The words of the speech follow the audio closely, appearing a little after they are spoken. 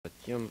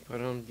satyam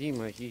param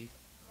dhimahi.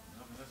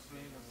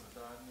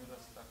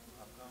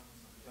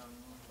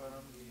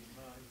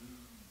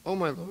 O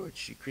my Lord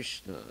Shri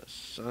Krishna,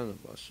 son of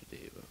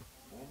Vasudeva,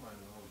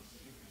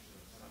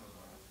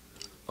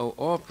 O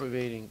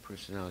all-pervading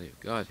personality of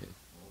Godhead,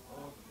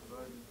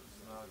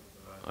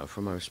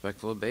 for my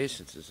respectful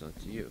obeisances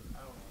unto you,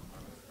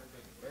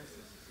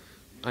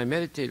 I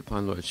meditate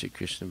upon Lord Shri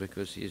Krishna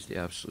because he is the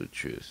absolute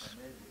truth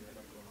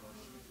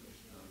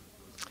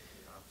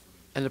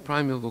and the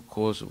primeval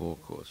cause of all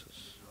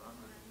causes,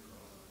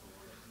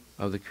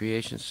 of the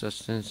creation,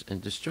 sustenance,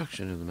 and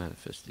destruction of the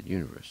manifested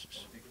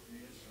universes.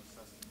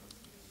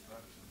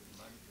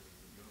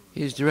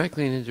 He is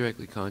directly and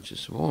indirectly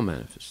conscious of all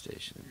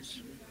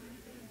manifestations,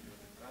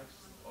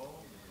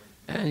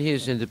 and he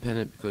is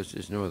independent because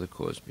there is no other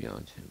cause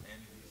beyond him.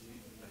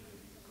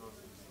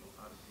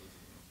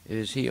 It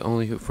is he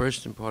only who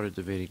first imparted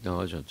the Vedic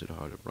knowledge unto the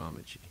heart of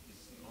Brahmaji,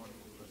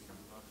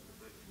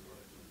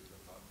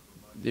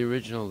 the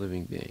original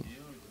living being.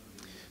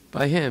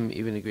 By him,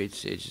 even the great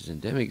sages and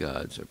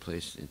demigods are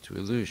placed into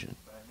illusion,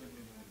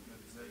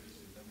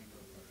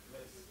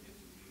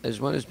 as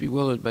one is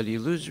bewildered by the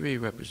illusory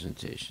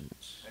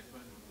representations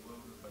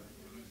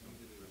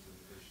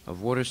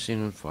of water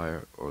seen on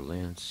fire or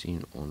land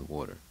seen on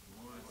water.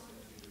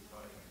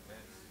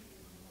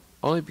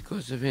 Only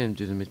because of him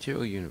do the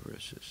material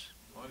universes,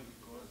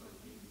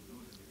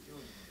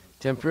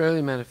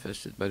 temporarily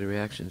manifested by the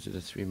reactions of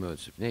the three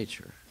modes of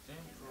nature,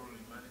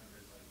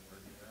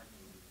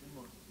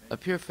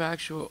 appear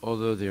factual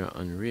although they are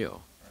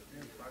unreal.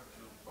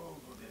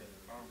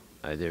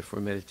 I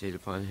therefore meditate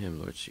upon him,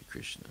 Lord Sri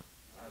Krishna,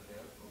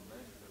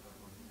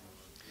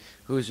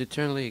 who is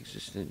eternally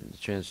existent in the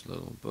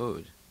transcendental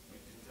abode,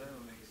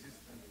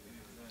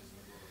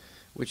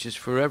 which is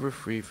forever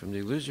free from the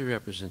illusory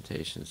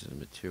representations of the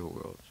material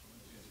world.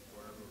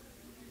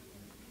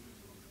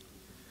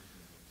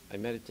 I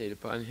meditate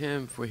upon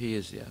him, for he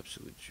is the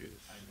absolute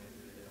truth.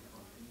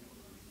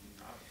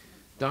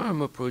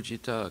 Dharma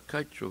projita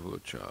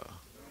kaitravocha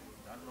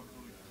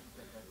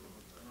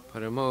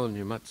paramo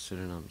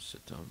nirmatsaranam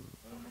satam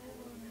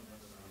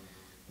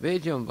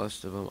vedyam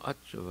vastavam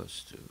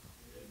atravastu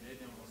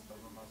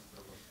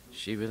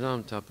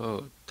shivedam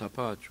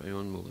tapa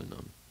trayon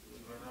mulanam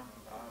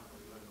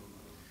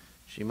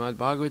Srimad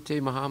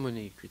Bhagavate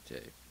Mahamuni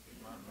Krite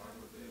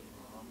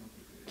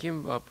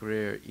Kim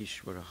Vaparer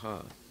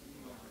Ishvaraha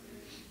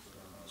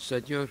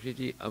Sadyo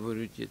Hridi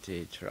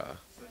Avarudyate Tra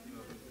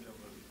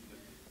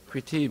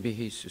Kriti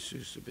Bihi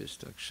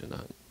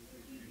Sususabhistakshanan.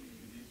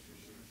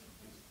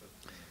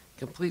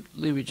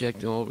 Completely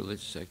rejecting all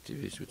religious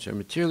activities which are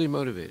materially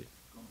motivated.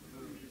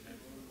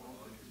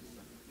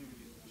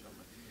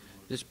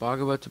 This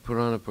Bhagavata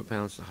Purana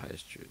propounds the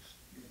highest truth,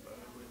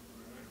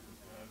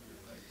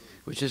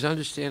 which is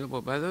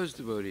understandable by those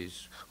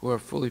devotees who are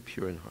fully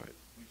pure in heart.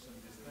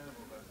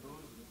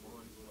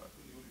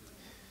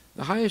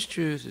 The highest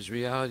truth is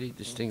reality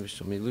distinguished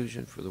from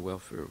illusion for the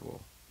welfare of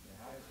all.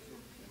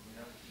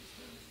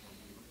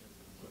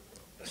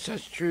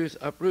 Such truth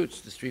uproots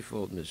the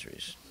threefold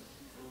miseries.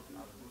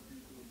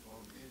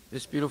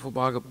 This beautiful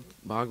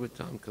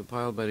Bhagavatam,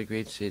 compiled by the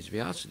great sage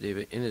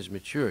Vyasadeva in his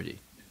maturity,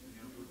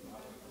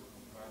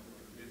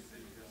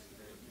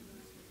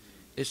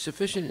 is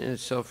sufficient in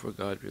itself for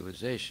God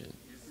realization.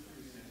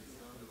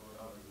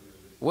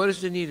 What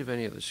is the need of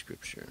any other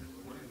scripture?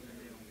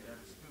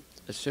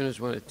 As soon as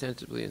one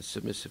attentively and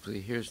submissively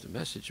hears the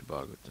message of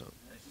Bhagavatam,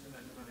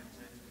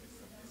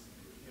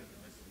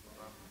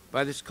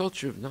 by this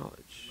culture of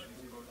knowledge,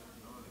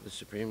 the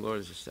Supreme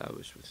Lord is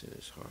established within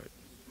his heart.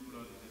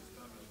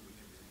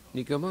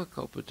 Nigama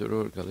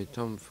kalpataror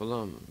galitam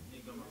phalam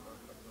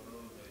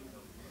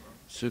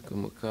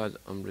sukhamukad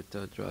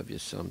amrita dravya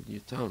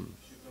samyutam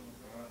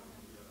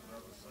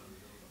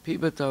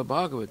Pibata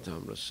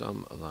Bhagavatam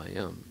Rasam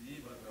Alayam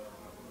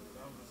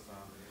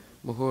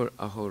Muhur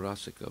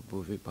Ahorasika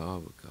Bhuvi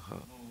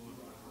Bhavakaha.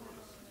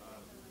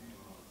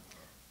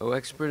 O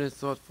expert and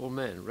thoughtful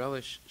men,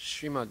 relish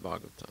Srimad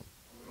Bhagavatam,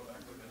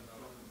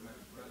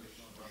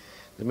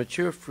 the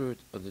mature fruit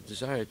of the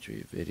desire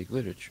tree of Vedic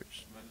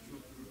literatures.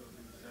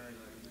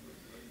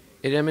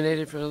 It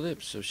emanated from the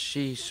lips of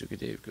Sri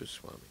Sukadeva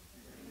Goswami.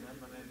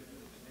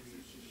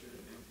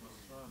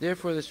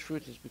 Therefore, this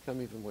fruit has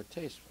become even more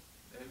tasteful,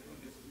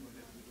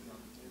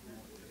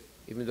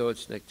 even though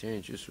its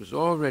nectarian juice was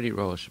already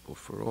relishable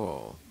for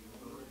all,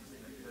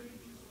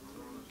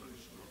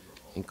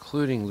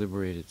 including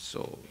liberated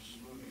souls.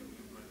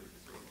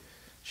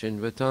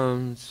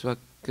 Shinvatam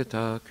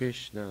Swakata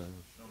Krishna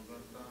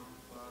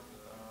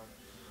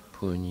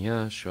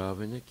Punya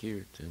Shravana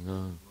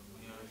Kirtana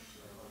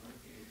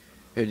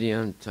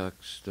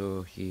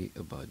Hridyantaksto Hi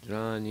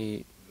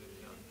Abhadrani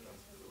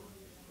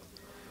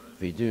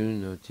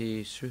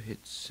Vidunoti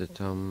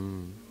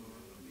Suhitsatam.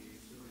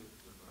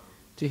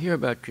 To hear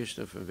about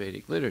Krishna from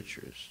Vedic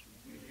literatures,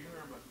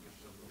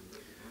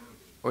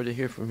 or to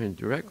hear from him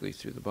directly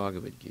through the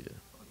Bhagavad Gita,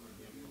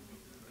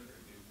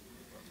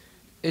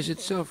 is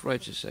itself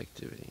righteous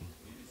activity.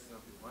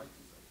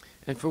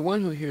 And for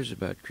one who hears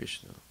about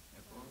Krishna,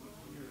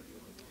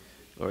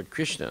 Lord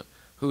Krishna,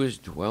 who is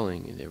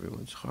dwelling in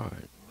everyone's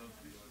heart,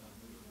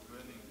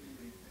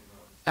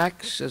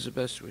 acts as a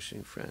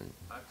best-wishing friend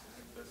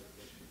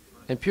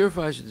and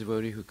purifies the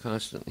devotee who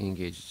constantly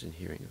engages in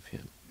hearing of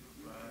him.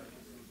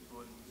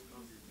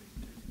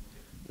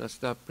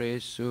 Nasta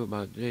presu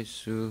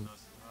madresu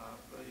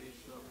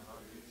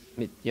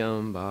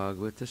nityam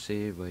bhagavata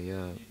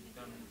sevaya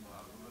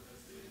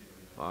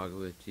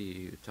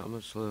bhagavati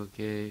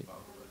utamasloke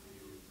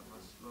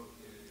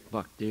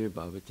bhaktir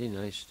bhavati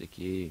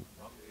naistaki.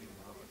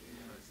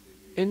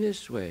 In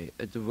this way,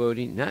 a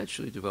devotee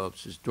naturally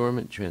develops his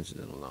dormant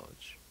transcendental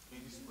knowledge.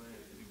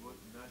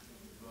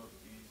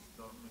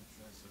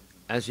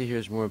 As he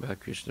hears more about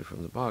Krishna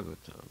from the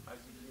Bhagavatam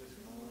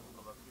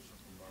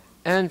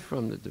and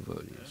from the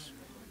devotees,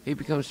 he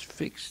becomes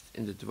fixed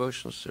in the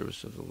devotional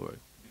service of the Lord.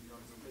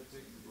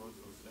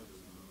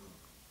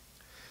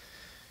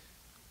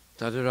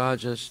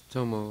 Tadarajas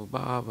tomo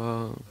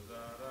bhava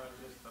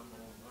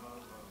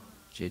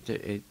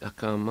Cheta et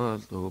akama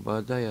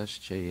lobadayas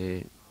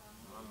chaye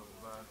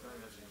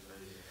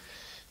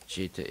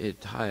Cheta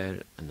et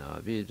higher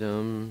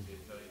anavidam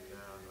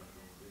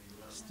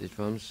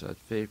stitvam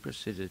satve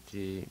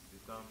prasidati.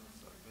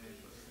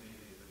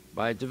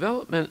 By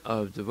development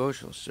of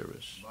devotional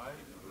service,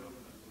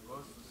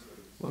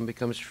 one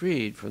becomes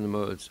freed from the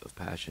modes of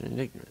passion and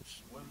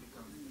ignorance.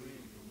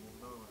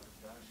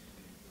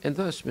 And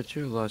thus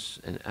material lusts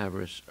and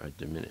avarice are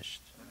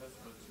diminished.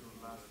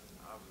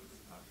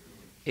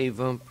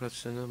 Evam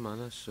prasana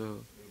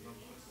manaso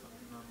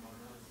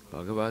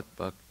Bhagavat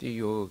bhakti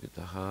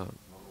yogataha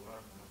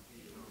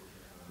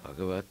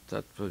Bhagavat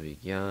tattva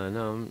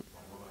vijnanam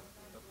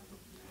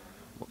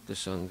mukta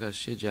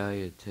sangasya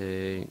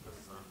jayate.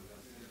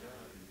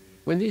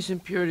 When these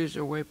impurities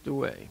are wiped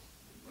away,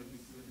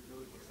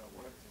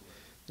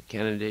 the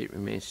candidate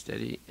remains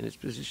steady in its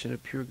position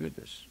of pure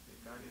goodness,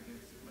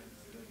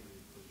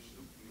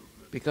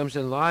 becomes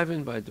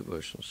enlivened by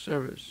devotional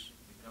service,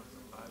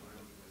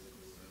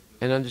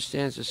 and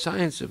understands the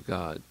science of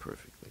God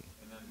perfectly.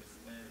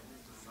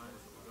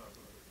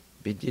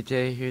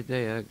 Vidyate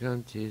hridaya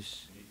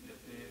grantis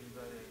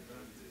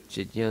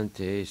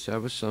chidyante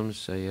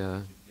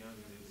sarvasamsaya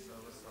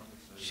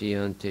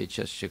shiyante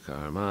chasya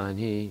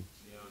karmani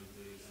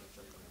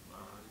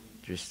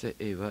drista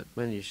evat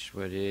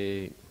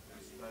manishware.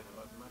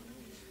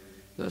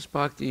 Thus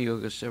bhakti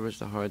yoga severs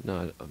the hard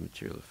knot of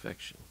material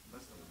affection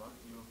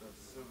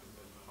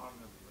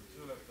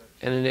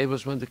and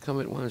enables one to come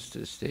at once to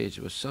the stage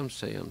of a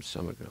samsayam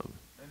samagram,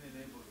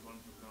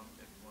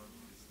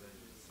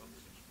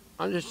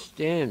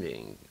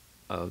 understanding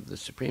of the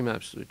Supreme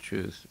Absolute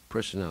Truth,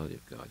 personality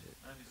of Godhead.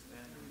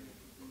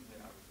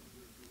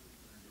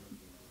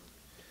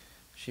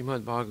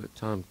 Srimad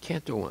Bhagvatam,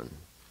 Canto 1,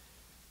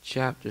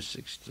 Chapter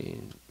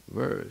 16,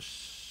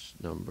 verse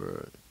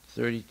number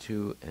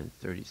 32 and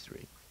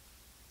 33.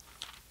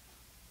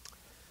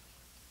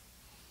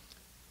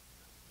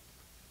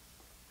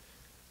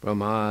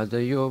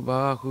 Pramadayo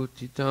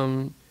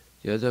bahutitam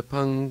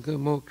yadapanga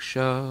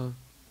moksha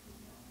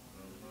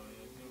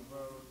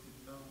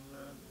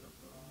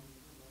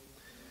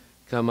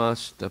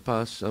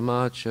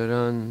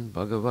kamastapasamacharan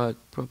bhagavat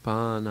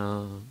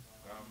prapana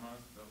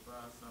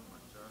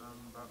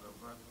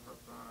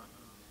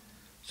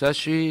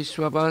sashi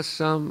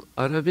swabasam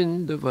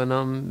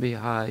aravindavanam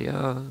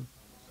vihaya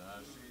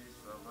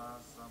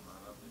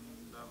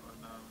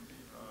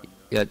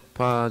Yat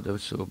pada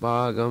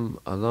subhagam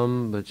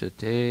alam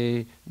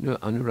bhajate nu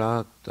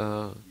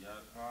anurakta.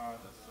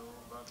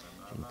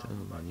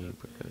 Chintamani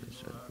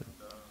prakasatma.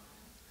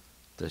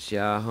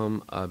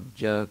 Tasyaham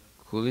abja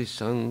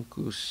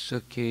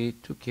kulisankusake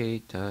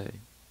tuketai.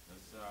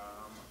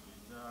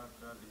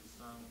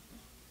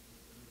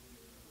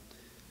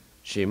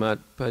 Srimad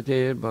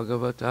Pade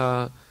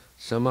Bhagavata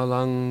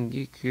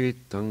Samalangi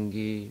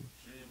Kirtangi.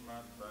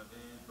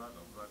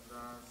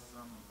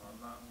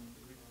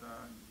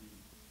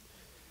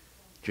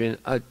 Drin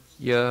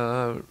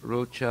atya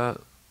rocha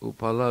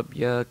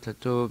upalabhya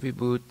tato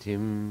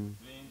vibhutim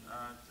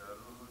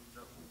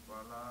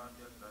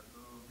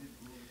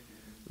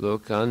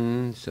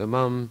lokan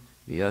samam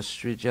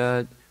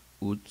vyasrijad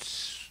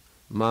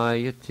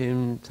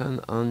utsmayatim tan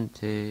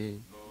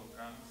ante.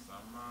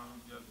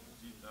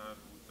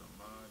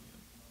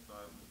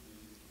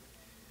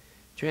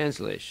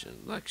 Translation.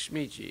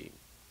 Lakshmiji,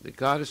 the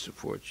goddess of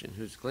fortune,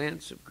 whose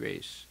glance of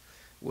grace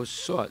was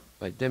sought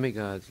by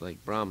demigods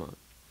like Brahma,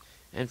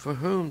 and for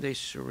whom they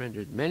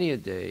surrendered many a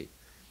day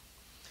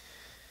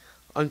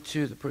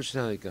unto the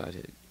personality of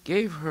Godhead,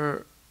 gave up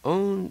her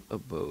own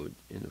abode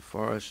in the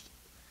forest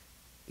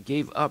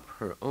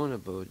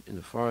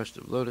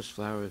of lotus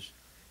flowers,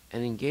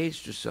 and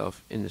engaged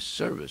herself in the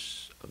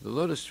service of the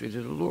lotus feet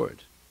of the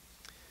Lord.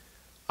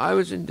 I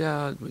was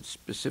endowed with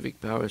specific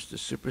powers to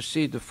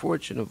supersede the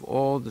fortune of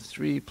all the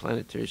three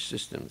planetary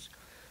systems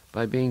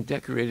by being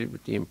decorated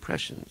with the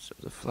impressions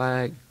of the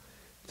flag,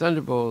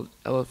 thunderbolt,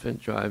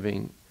 elephant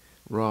driving,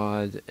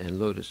 rod, and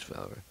lotus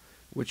flower,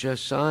 which are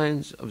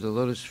signs of the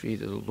lotus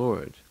feet of the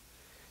Lord.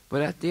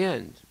 But at the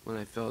end, when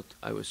I felt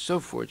I was so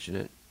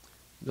fortunate,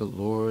 the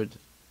Lord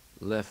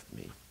left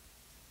me.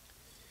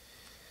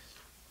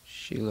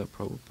 Srila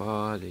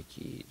Prabhupada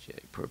Ki Jai.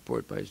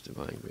 Purport by His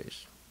Divine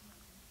Grace.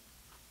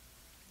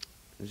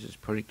 This is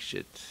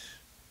Parikshit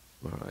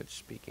Maharaj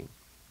speaking.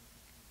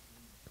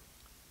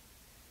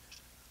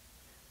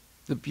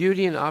 The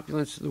beauty and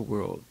opulence of the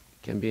world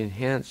can be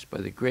enhanced by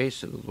the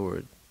grace of the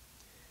Lord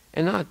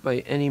and not by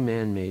any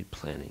man-made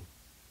planning.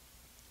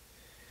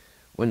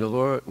 When the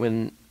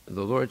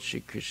Lord Sri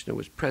Krishna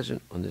was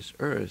present on this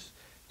earth,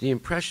 the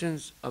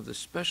impressions of the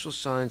special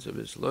signs of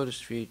his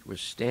lotus feet were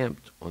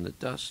stamped on the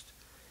dust,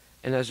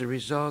 and as a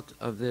result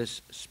of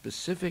this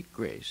specific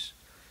grace,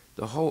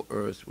 the whole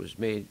earth was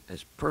made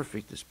as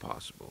perfect as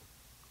possible.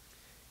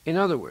 In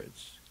other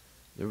words,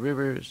 the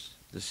rivers,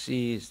 the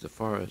seas, the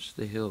forests,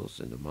 the hills,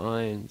 and the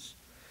mines,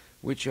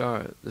 which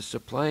are the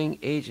supplying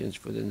agents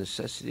for the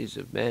necessities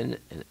of men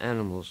and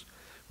animals,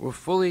 were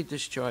fully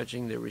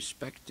discharging their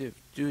respective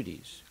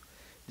duties.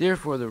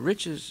 Therefore, the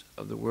riches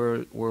of the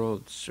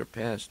world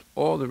surpassed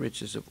all the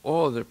riches of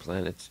all other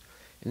planets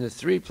in the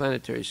 3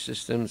 planetary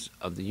systems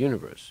of the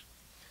universe.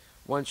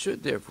 One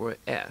should therefore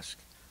ask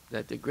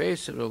that the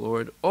grace of the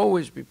Lord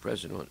always be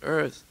present on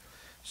earth,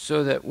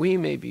 so that we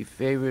may be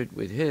favored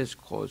with his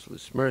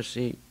causeless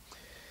mercy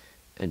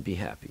and be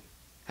happy,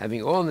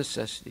 having all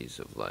necessities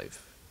of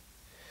life.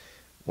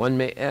 One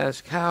may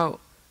ask how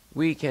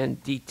we can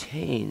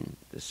detain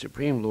the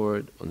Supreme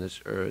Lord on this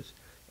earth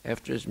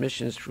after his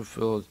mission is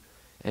fulfilled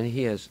and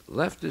he has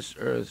left this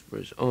earth for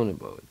his own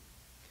abode.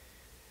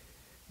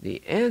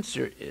 The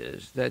answer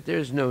is that there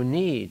is no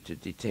need to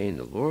detain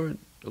the Lord.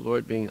 The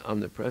Lord, being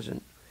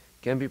omnipresent,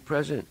 can be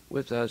present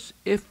with us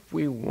if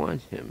we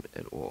want him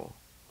at all.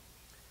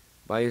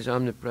 By his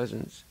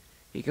omnipresence,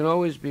 he can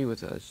always be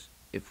with us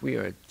if we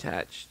are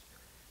attached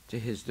to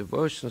his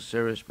devotional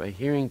service by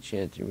hearing,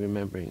 chanting,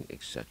 remembering,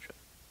 etc.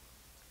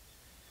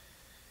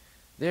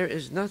 There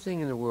is nothing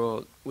in the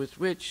world with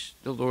which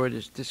the Lord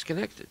is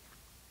disconnected.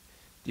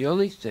 The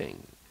only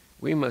thing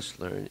we must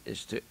learn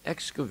is to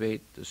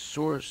excavate the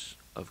source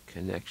of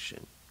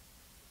connection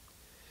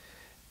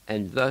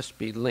and thus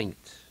be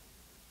linked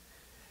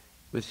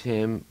with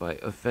him by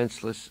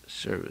offenseless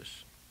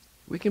service.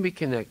 We can be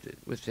connected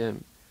with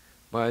him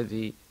by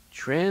the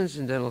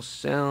transcendental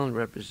sound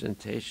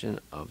representation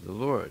of the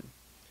Lord.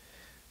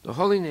 The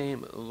holy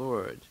name of the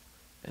Lord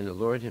and the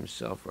Lord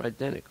himself are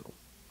identical.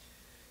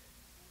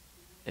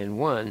 And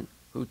one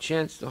who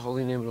chants the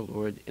holy name of the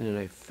Lord in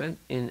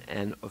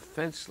an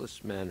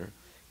offenseless manner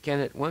can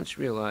at once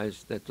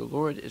realize that the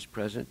Lord is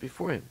present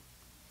before him.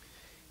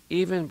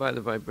 Even by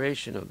the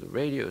vibration of the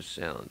radio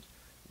sound,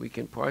 we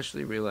can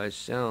partially realize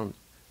sound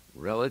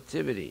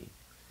relativity,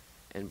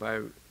 and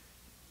by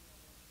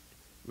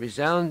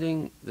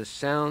resounding the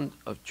sound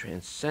of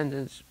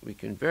transcendence, we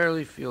can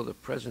verily feel the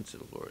presence of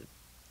the Lord.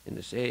 In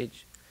this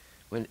age,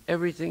 when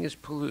everything is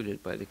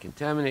polluted by the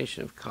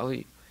contamination of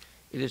Kali,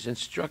 it is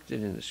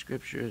instructed in the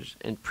scriptures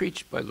and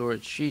preached by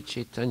Lord Sri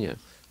Chaitanya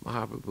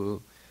Mahaprabhu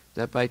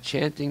that by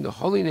chanting the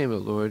holy name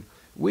of the Lord,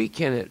 we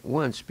can at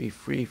once be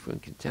free from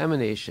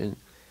contamination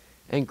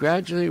and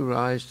gradually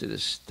rise to the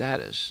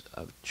status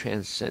of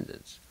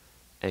transcendence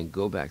and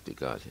go back to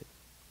Godhead.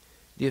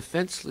 The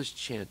offenseless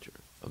chanter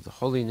of the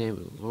holy name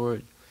of the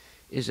Lord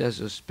is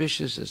as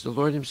auspicious as the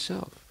Lord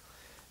himself,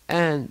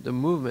 and the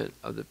movement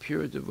of the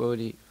pure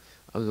devotee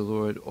of the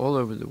Lord all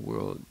over the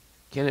world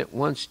can at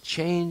once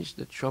change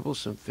the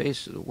troublesome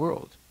face of the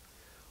world.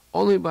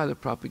 Only by the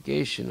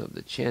propagation of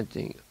the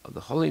chanting of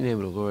the holy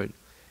name of the Lord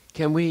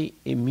can we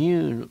be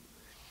immune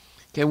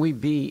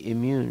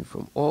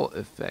from all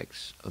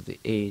effects of the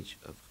age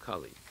of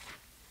Kali.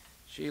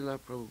 Srila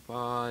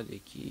Prabhupada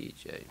Ki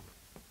Jai.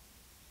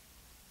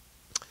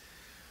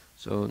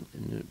 So in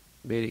the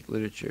Vedic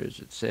literatures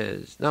it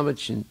says,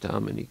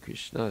 Namachintamani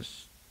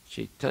Krishnas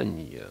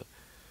Chaitanya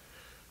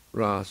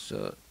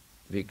Rasa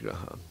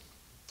Vigraha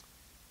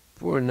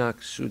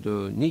Purnak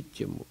Sudo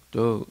Nitya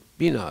Mukto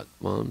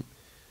Binatman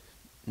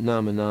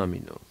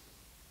Namanamino.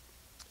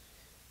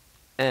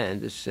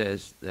 And it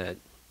says that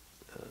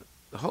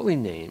the holy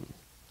name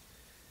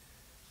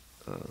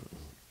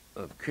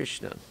of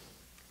Krishna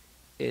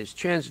is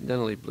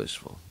transcendently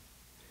blissful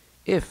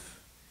if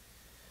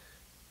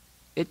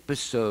it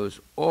bestows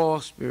all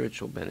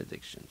spiritual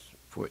benedictions,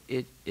 for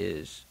it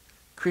is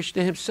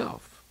Krishna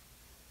himself,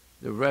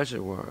 the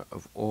reservoir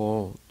of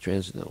all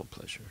transcendental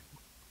pleasure.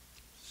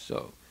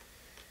 So,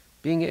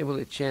 being able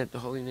to chant the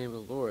holy name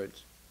of the Lord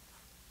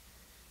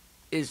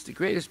is the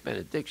greatest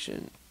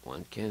benediction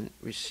one can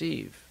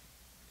receive.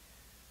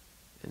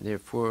 And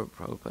therefore,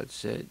 Prabhupada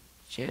said,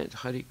 chant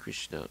Hare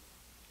Krishna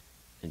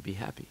and be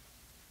happy.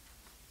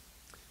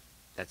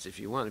 That's if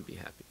you want to be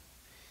happy.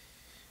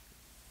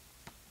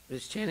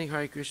 This chanting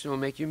Hare Krishna will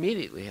make you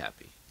immediately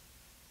happy.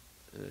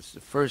 And it's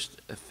the first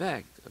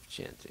effect of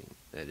chanting.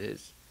 That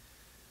is,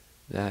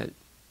 that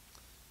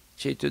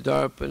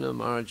Chaitudarpana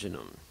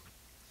Marjanam.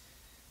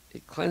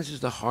 It cleanses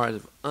the heart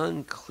of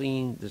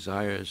unclean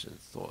desires and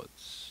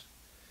thoughts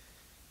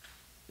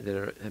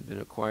that have been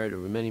acquired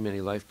over many, many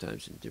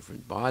lifetimes in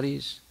different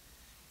bodies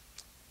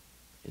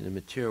in the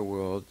material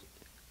world,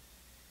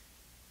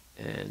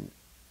 And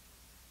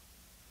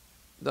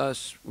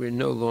thus, we're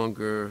no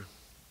longer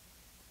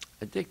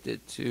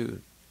addicted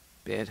to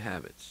bad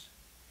habits,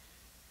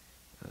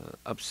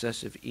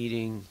 obsessive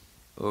eating,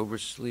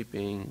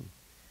 oversleeping,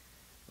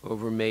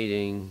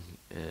 overmating,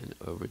 and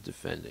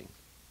overdefending.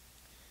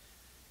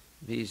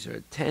 These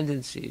are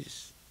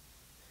tendencies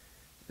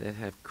that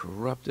have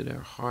corrupted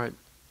our heart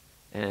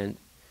and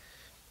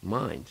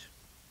mind.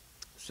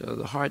 So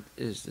the heart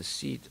is the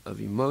seat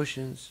of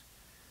emotions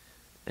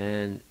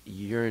and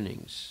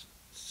yearnings.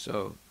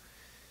 So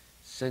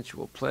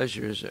sensual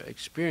pleasures are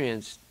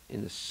experienced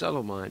in the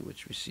subtle mind,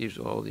 which receives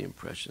all the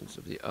impressions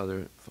of the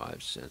other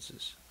five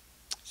senses.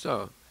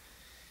 So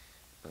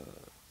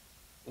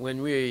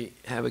when we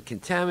have a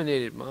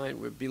contaminated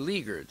mind, we're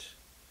beleaguered.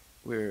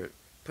 We're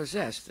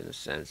possessed, in a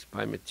sense,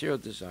 by material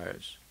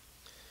desires.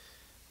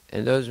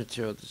 And those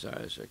material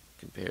desires are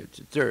compared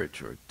to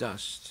dirt or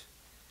dust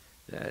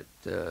that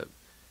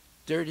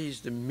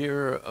dirties the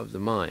mirror of the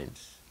mind.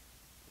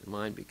 The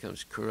mind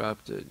becomes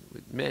corrupted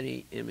with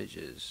many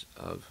images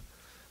of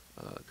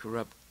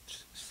corrupt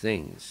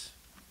things.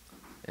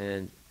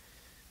 And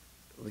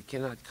we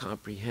cannot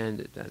comprehend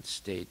at that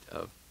state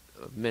of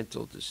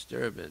mental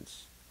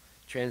disturbance,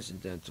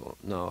 transcendental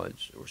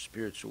knowledge, or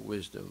spiritual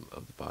wisdom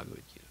of the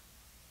Bhagavad Gita.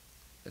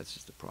 That's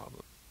just the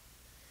problem.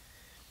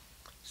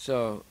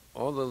 So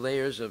all the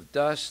layers of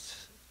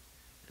dust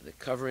and the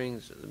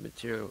coverings of the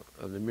material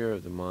of the mirror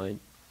of the mind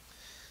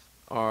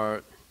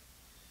are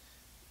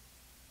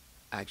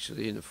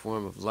actually in the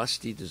form of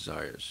lusty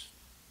desires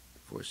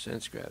for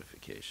sense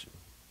gratification.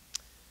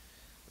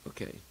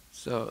 Okay,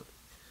 so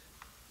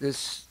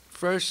this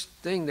first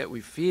thing that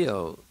we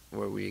feel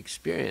or we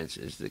experience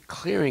is the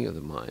clearing of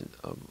the mind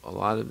of a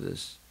lot of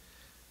this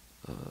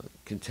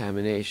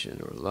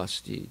contamination or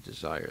lusty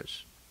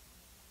desires.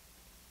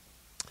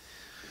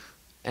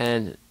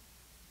 And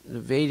the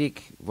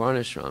Vedic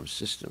Varnashram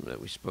system that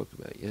we spoke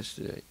about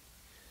yesterday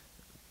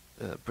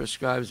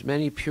prescribes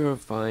many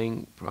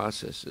purifying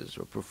processes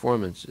or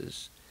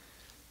performances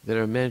that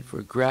are meant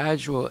for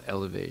gradual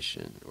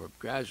elevation or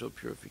gradual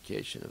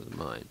purification of the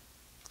mind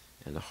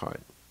and the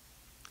heart.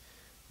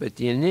 But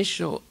the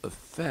initial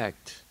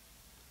effect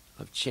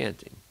of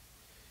chanting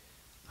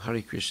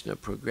Hare Krishna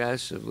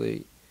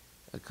progressively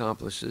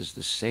accomplishes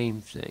the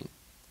same thing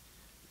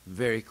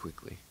very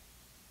quickly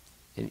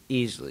and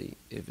easily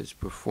if it's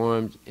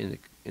performed in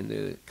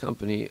the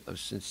company of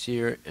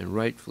sincere and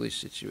rightfully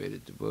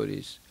situated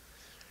devotees.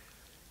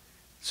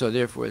 So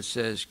therefore it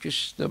says,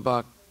 Krishna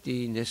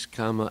Bhakti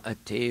Niskama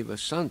Ateva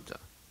Santa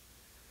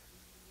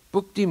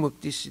Bhukti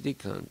Mukti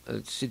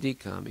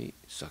Siddhikami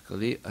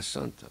Sakali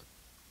Asanta.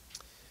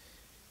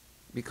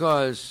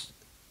 Because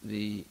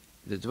the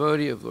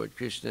devotee of Lord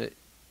Krishna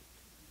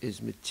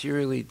is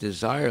materially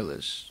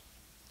desireless,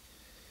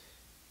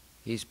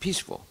 he's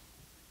peaceful.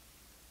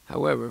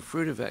 However,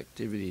 fruitive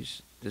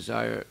activities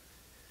desire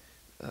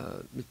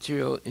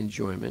material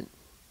enjoyment,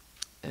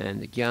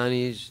 and the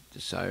jnanis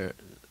desire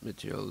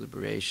material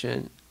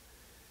liberation,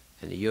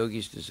 and the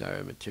yogis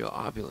desire material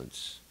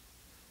opulence.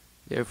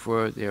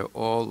 Therefore, they are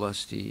all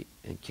lusty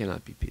and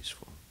cannot be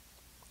peaceful.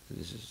 So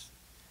this is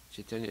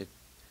Chaitanya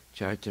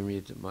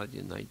Charitamrita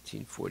Madhya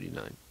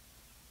 1949.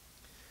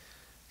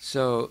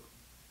 So,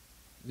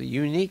 the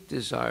unique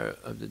desire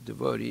of the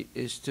devotee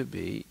is to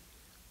be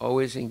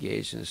always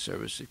engaged in the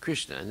service of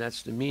Krishna, and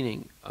that's the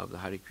meaning of the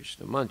Hare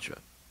Krishna mantra.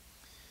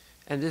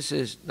 And this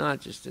is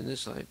not just in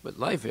this life, but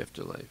life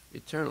after life,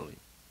 eternally.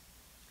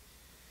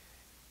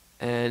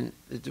 And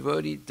the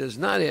devotee does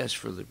not ask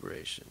for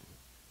liberation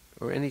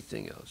or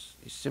anything else.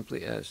 He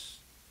simply asks,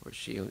 or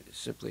she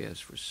simply asks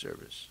for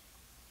service.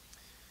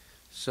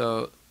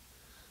 So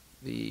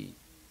the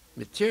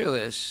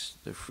materialists,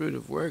 the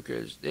fruitive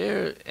workers,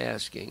 they're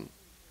asking,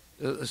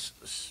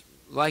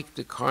 like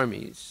the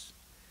karmis,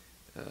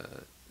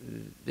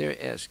 they're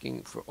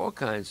asking for all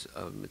kinds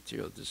of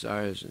material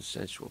desires and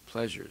sensual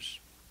pleasures.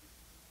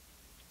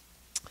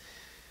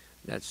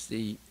 That's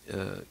the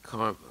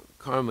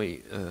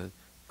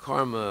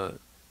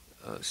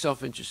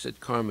self-interested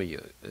karma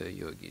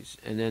yogis.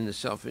 And then the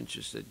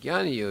self-interested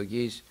jnana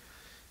yogis,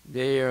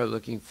 they are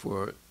looking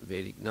for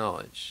Vedic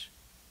knowledge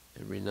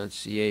and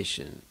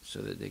renunciation so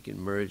that they can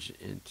merge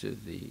into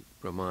the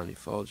Brahman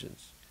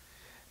effulgence.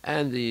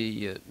 And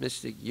the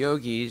mystic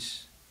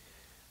yogis,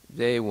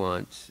 they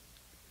want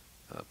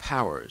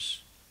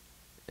powers,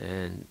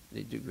 and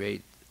they do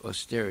great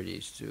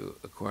austerities to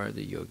acquire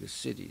the yoga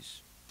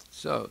siddhis.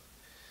 So,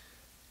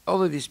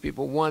 all of these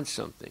people want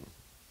something,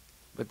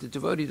 but the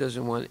devotee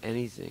doesn't want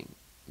anything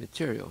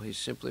material. He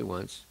simply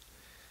wants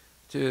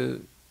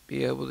to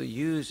be able to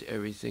use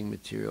everything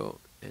material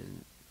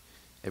and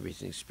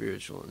everything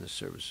spiritual in the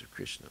service of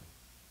Krishna.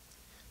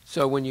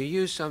 So when you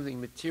use something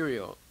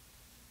material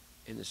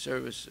in the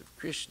service of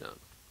Krishna,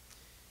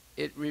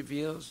 it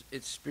reveals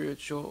its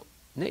spiritual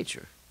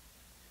nature.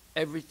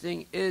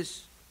 Everything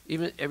is,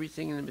 even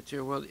everything in the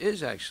material world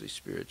is actually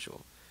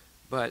spiritual.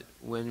 But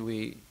when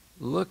we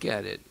look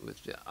at it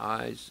with the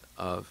eyes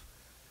of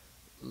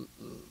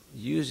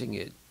using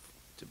it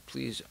to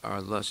please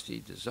our lusty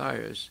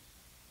desires,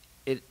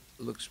 it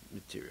looks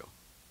material.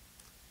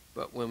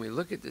 But when we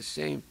look at the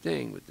same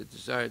thing with the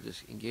desire to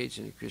engage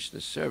in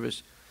Krishna's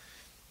service,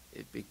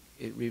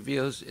 it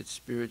reveals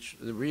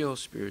the real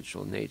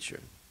spiritual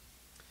nature.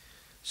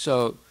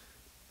 So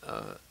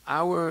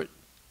the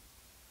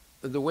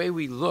way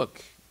we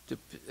look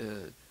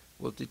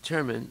will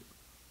determine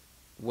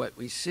what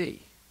we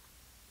see.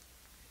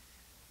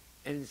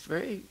 And it's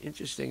very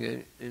interesting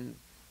that in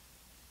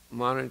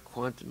modern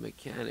quantum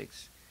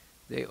mechanics,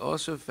 they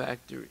also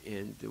factor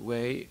in the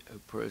way a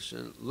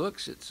person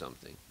looks at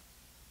something.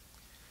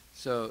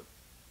 So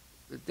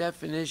the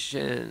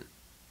definition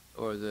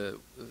or the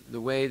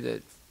way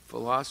that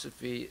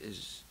philosophy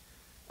is,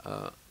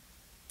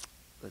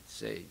 let's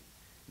say,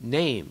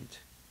 named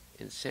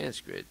in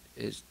Sanskrit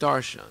is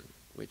darshan,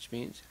 which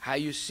means how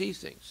you see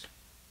things.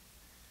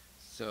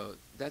 So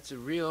that's a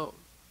real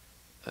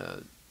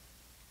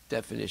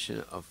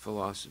definition of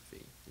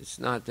philosophy. It's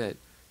not that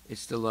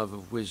it's the love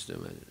of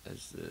wisdom,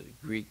 as the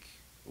Greek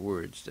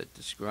words that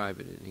describe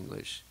it in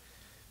English,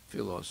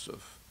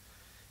 philosoph.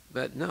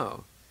 But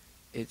no,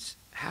 it's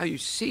how you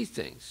see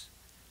things.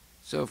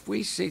 So if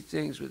we see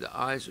things with the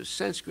eyes of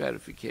sense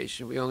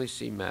gratification, we only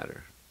see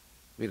matter.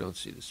 We don't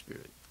see the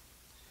spirit.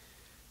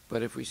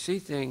 But if we see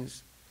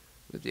things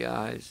with the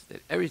eyes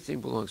that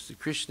everything belongs to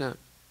Krishna,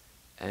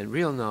 and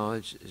real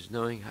knowledge is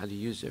knowing how to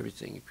use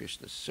everything in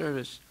Krishna's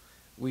service,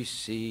 we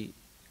see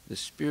the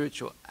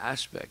spiritual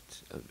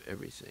aspect of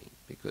everything,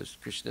 because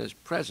Krishna is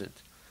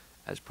present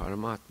as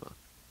Paramatma.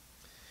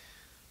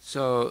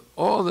 So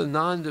all the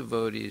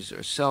non-devotees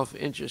are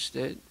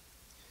self-interested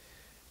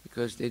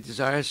because they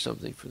desire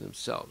something for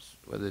themselves,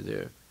 whether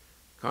they're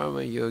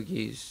karma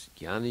yogis,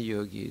 jnana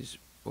yogis,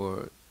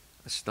 or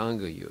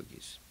astanga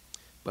yogis.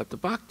 But the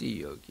bhakti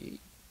yogi,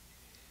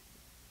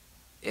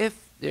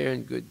 if they're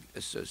in good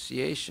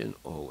association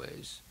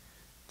always,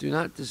 do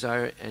not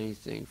desire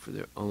anything for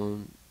their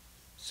own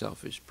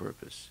selfish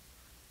purpose.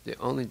 They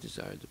only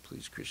desire to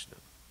please Krishna.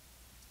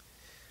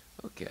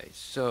 Okay,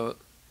 so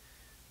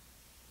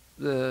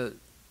the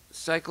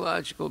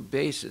psychological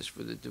basis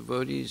for the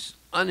devotee's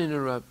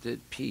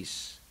uninterrupted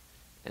peace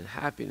and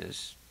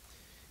happiness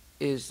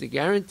is the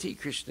guarantee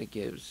Krishna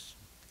gives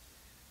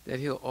that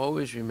he'll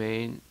always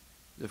remain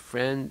the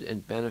friend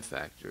and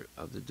benefactor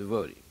of the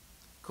devotee.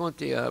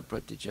 Konteya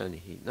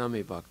pratijanihi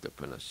name bhakta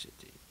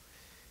pranasiti.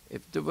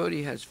 If the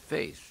devotee has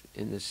faith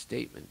in this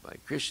statement by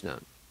Krishna,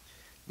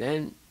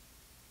 then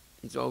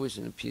he's always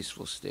in a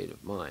peaceful state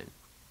of mind.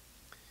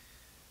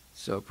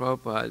 So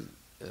Prabhupada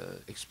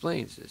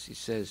explains this. He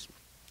says,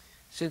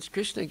 since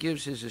Krishna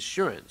gives his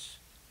assurance,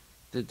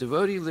 the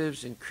devotee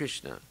lives in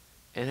Krishna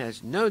and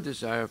has no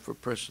desire for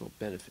personal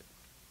benefit.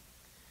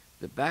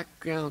 The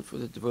background for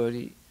the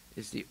devotee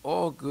is the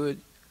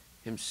all-good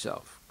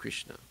himself,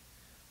 Krishna.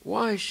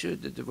 Why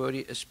should the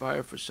devotee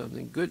aspire for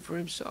something good for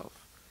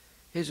himself?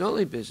 His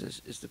only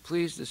business is to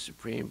please the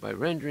Supreme by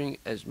rendering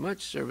as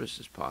much service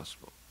as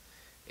possible.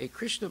 A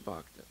Krishna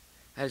Bhakta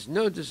has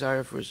no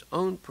desire for his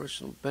own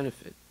personal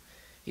benefit.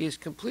 He is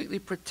completely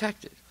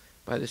protected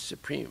by the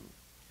Supreme.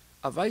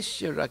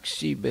 Avaisya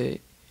Rakshibe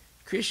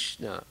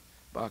Krishna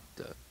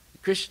Bhakta,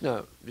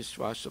 Krishna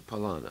Viswasa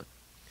Palana.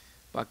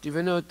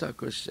 Bhaktivinoda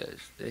Thakur says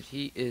that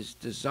he is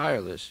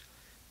desireless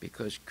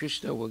because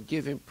Krishna will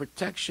give him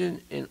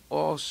protection in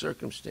all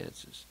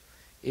circumstances.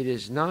 It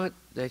is not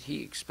that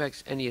he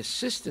expects any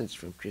assistance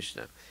from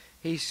Krishna.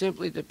 He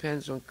simply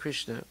depends on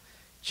Krishna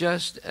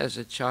just as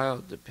a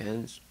child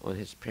depends on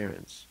his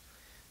parents.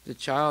 The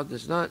child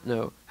does not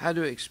know how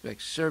to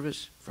expect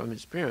service from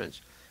his parents,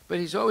 but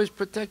he's always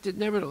protected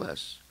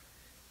nevertheless.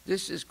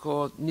 This is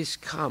called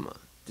niskama,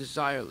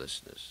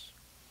 desirelessness.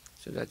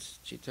 So that's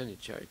Chaitanya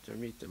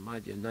Charitamrita,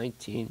 Madhya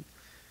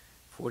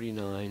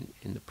 1949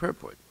 in the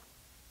purport.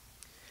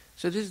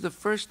 So this is the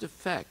first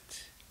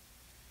effect,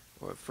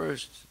 or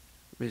first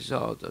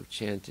result of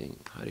chanting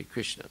Hare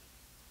Krishna.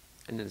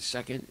 And then the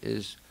second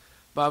is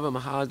Bhava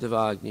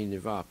Mahadevagni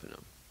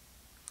Nirvapanam,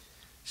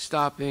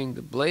 stopping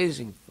the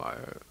blazing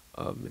fire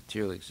of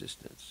material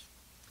existence.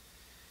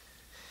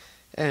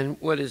 And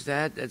what is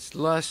that? That's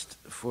lust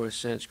for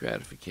sense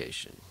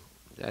gratification.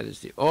 That is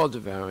the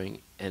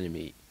all-devouring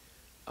enemy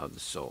of the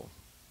soul.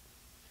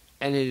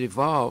 And it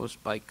evolves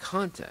by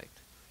contact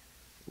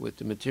with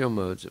the material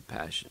modes of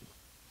passion.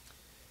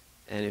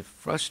 And if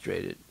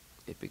frustrated,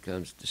 it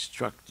becomes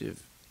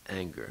destructive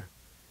anger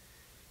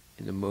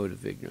in the mode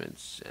of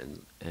ignorance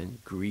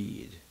and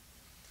greed.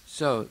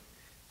 So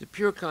the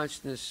pure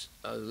consciousness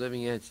of the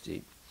living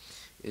entity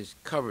is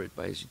covered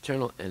by his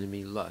eternal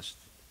enemy, lust.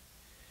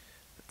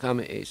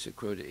 Kama esa,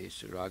 krodha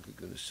esa, raga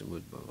guna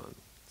samudbhavan.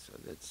 So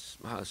that's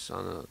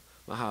mahasana,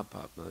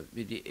 mahapapma,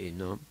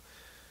 vidyenam,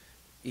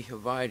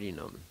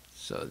 ihavardinam.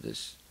 So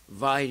this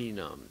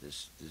vaidinam,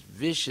 this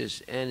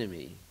vicious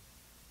enemy,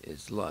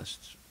 is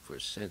lust for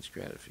sense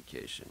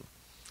gratification.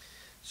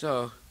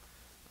 So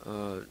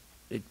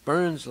it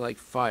burns like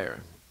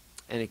fire,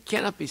 and it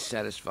cannot be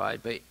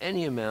satisfied by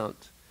any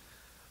amount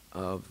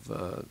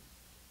of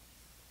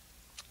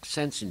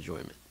sense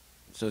enjoyment.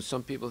 So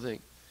some people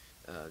think,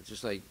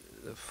 just like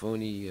the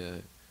phony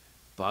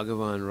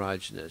Bhagavan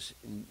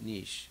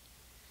Rajneesh.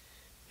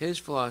 His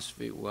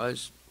philosophy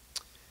was,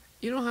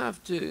 you don't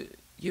have to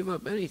give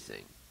up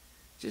anything.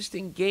 Just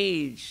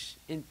engage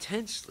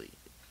intensely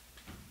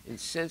in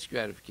sense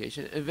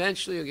gratification.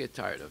 Eventually you'll get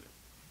tired of it.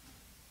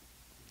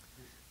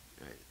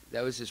 Right?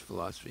 That was his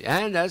philosophy.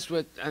 And that's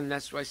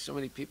why so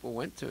many people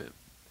went to him.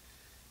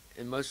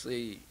 And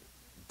mostly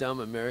dumb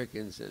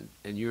Americans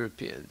and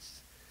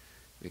Europeans.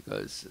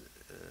 Because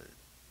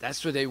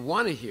that's what they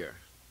want to hear.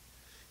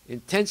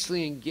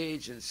 Intensely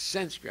engage in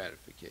sense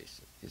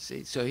gratification. You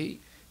see? So he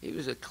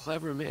was a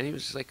clever man. He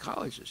was a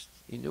psychologist.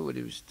 He knew what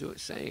he was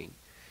saying.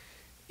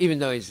 Even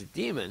though he's a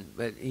demon,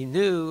 but he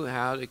knew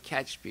how to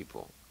catch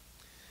people.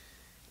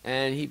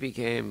 And he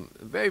became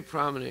a very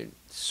prominent,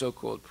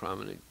 so-called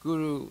prominent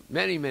guru.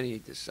 Many, many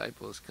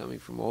disciples coming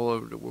from all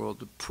over the world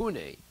to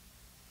Pune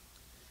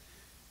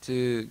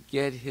to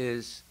get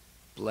his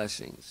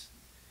blessings.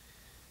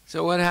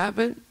 So what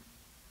happened?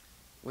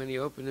 When he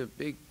opened a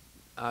big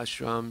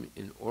ashram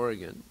in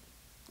Oregon,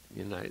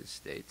 United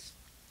States,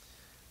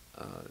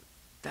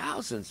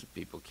 thousands of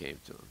people came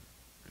to him,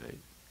 right?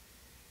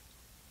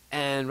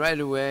 And right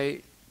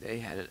away, they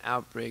had an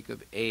outbreak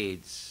of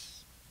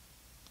AIDS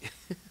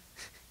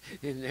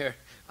in their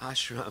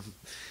ashram.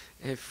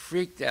 It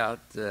freaked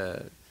out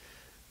the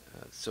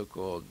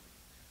so-called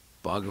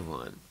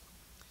Bhagavan.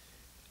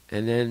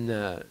 And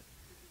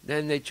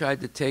then they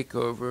tried to take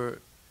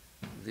over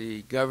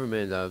the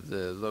government of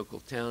the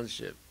local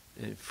township,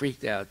 and it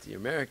freaked out the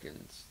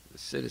Americans, the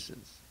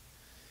citizens.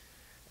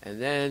 And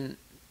then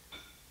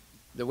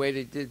the way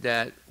they did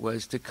that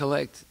was to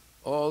collect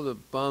all the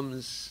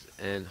bums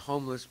and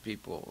homeless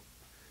people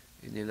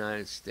in the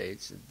United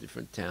States in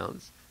different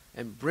towns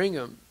and bring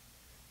them,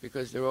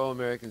 because they're all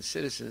American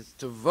citizens,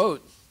 to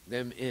vote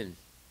them in.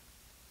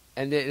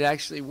 And it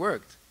actually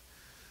worked,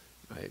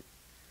 right?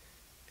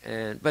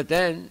 But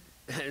then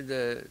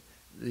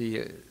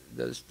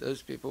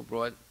those people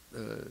brought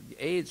the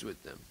AIDS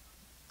with them,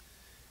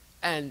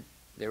 and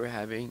they were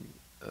having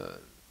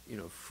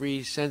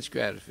free sense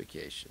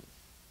gratification.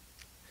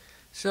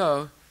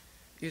 So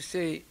you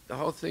see, the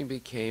whole thing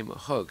became a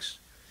hoax.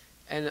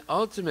 And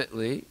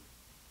ultimately,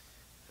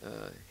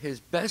 his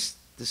best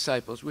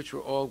disciples, which were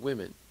all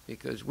women,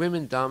 because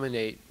women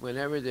dominate,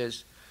 whenever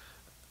there's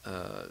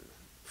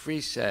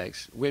free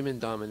sex, women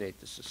dominate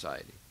the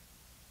society.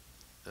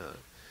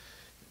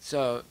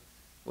 So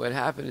what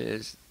happened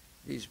is,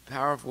 these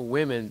powerful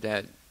women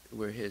that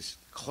were his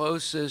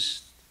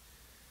closest,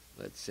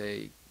 let's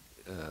say,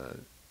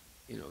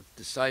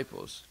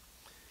 disciples,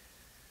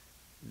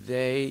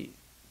 they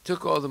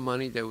took all the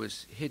money that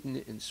was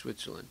hidden in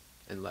Switzerland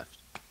and left.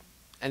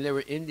 And they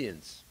were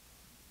Indians.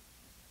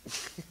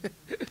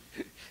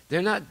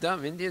 They're not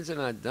dumb. Indians are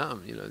not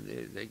dumb.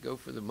 They go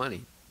for the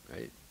money,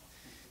 right?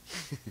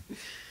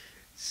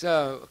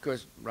 So, of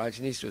course,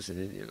 Rajneesh was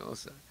an Indian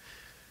also.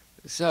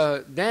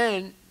 So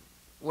then,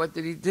 what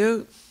did he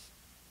do?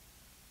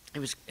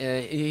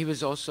 He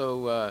was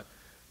also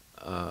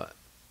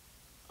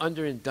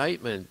under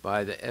indictment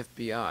by the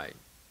FBI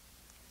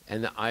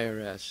and the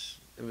IRS.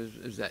 It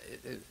was that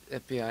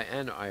FBI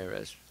and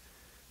IRS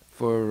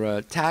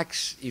for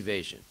tax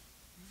evasion.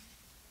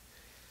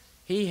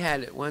 He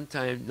had at one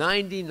time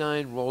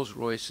 99 Rolls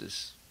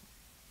Royces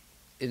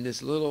in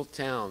this little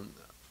town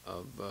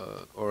of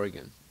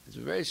Oregon. It's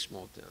a very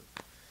small town.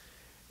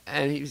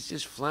 And he was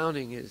just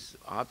flaunting his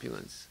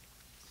opulence.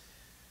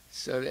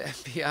 So the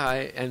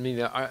FBI,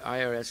 the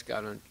IRS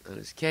got on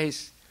his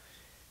case.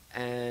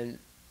 And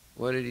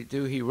what did he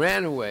do? He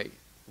ran away,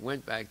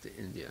 went back to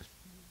India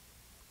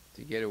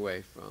to get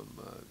away from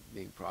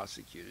being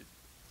prosecuted.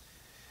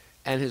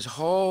 And his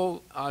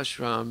whole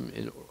ashram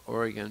in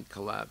Oregon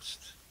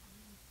collapsed.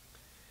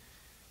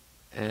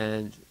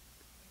 And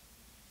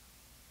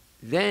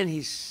then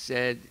he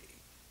said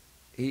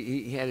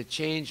he had a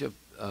change of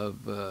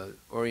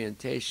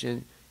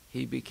orientation.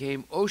 He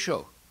became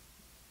Osho.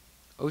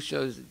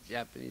 Osho is a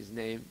Japanese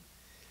name.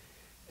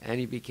 And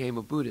he became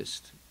a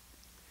Buddhist.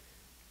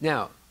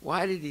 Now,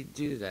 why did he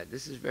do that?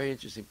 This is very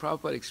interesting.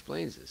 Prabhupada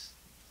explains this.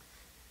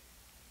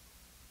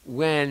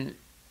 When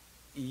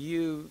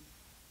you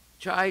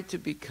try to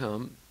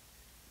become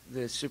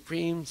the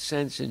supreme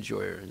sense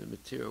enjoyer in the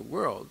material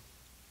world,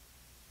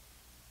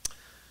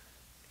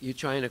 you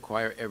try and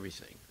acquire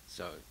everything.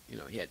 So,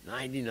 he had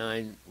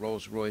 99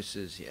 Rolls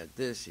Royces, he had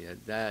this, he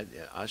had that, he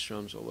had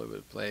ashrams all over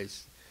the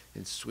place,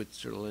 in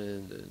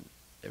Switzerland and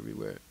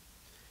everywhere.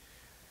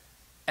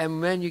 And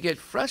when you get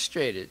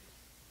frustrated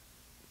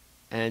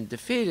and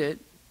defeated,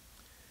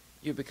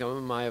 you become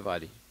a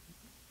Mayavadi.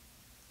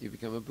 You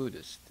become a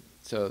Buddhist.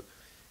 So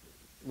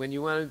when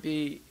you want to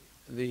be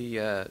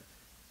the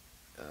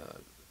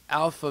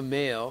alpha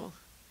male,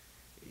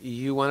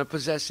 you want to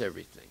possess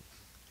everything.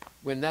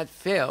 When that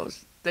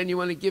fails, then you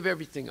want to give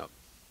everything up.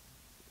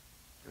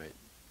 Right?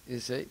 You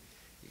see?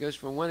 He goes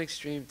from one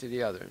extreme to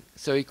the other.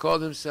 So he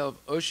called himself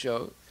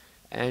Osho,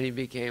 and he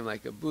became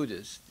like a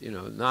Buddhist,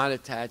 not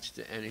attached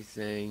to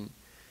anything,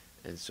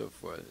 and so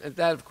forth. And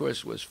that, of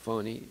course, was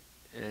phony,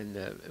 and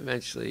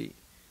eventually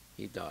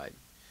he died.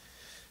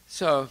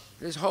 So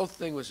this whole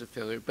thing was a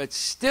failure. But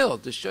still,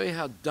 to show you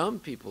how dumb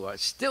people are,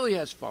 still he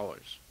has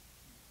followers.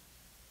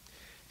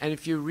 And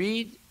if you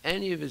read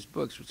any of his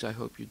books, which I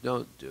hope you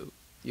don't do,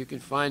 you can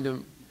find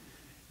them.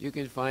 You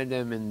can find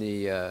them in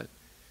the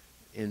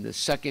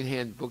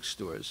secondhand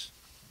bookstores,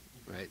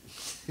 right?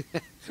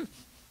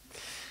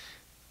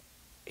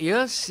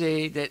 You'll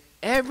see that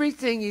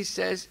everything he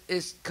says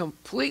is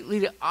completely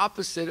the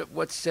opposite of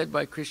what's said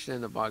by Krishna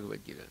in the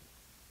Bhagavad Gita.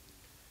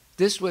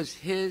 This was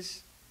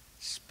his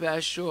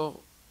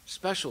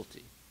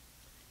specialty.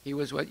 He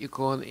was what you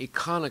call an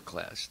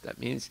iconoclast. That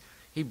means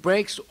he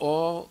breaks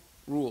all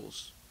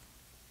rules.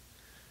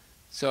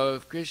 So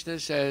if Krishna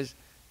says,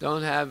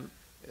 don't have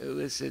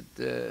illicit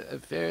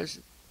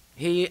affairs,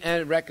 he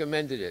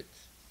recommended it.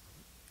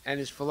 And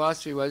his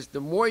philosophy was,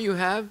 the more you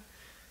have,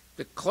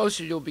 the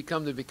closer you'll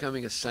become to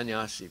becoming a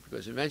sannyasi,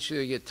 because eventually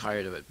you'll get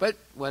tired of it. But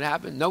what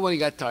happened? Nobody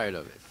got tired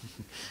of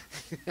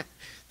it.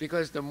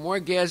 Because the more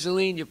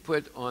gasoline you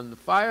put on the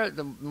fire,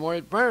 the more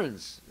it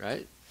burns,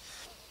 right?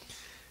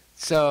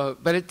 So,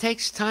 but it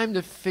takes time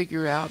to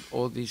figure out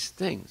all these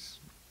things.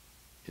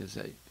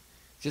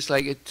 Just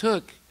like it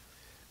took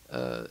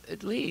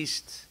at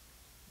least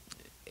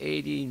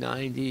 80,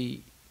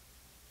 90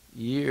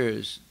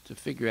 years to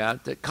figure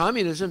out that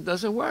communism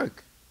doesn't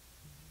work.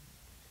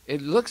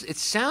 It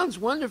sounds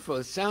wonderful.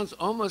 It sounds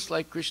almost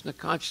like Krishna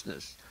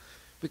consciousness,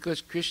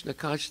 because Krishna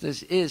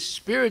consciousness is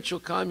spiritual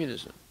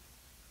communism.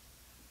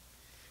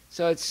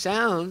 So it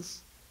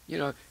sounds,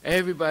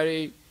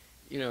 everybody,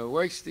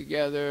 works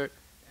together,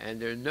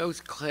 and there are no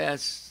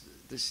class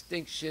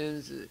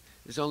distinctions.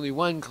 There's only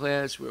one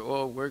class. We're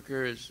all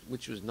workers,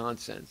 which was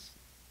nonsense.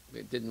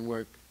 It didn't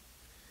work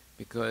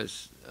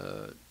because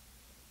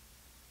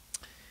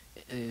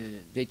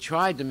they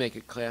tried to make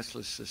a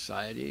classless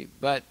society,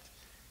 but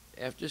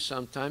after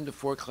some time, the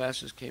four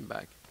classes came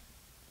back.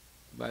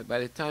 By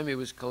the time it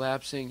was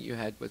collapsing, you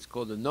had what's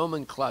called the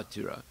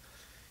nomenclatura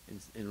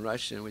in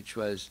Russian, which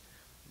was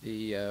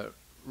the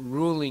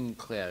ruling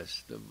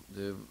class,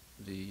 the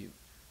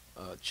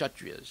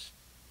Kshatriyas.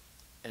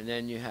 And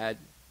then you had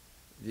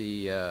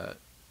the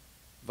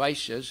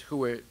Vaishyas, who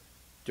were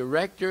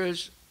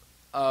directors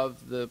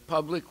of the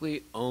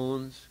publicly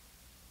owned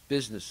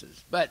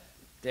businesses. But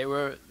they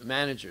were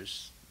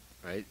managers,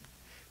 right?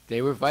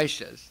 They were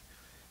Vaishyas.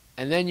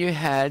 And then you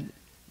had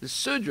the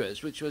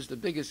Sudras, which was the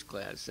biggest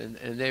class, and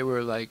they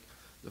were like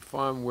the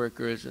farm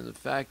workers and the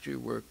factory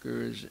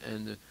workers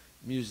and the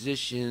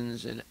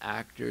musicians and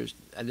actors,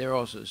 and they're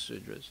also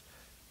Sudras.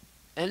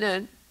 And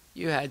then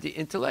you had the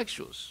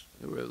intellectuals,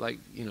 who were like,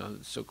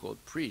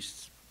 so-called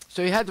priests.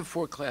 So you had the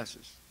four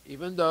classes,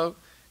 even though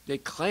they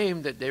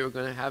claimed that they were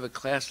going to have a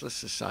classless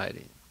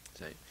society.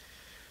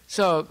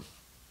 So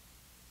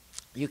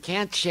you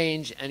can't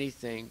change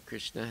anything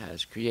Krishna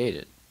has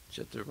created.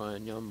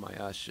 Chaturvanyam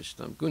maya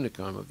shishtam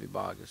gunakarma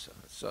vibhagasa.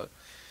 So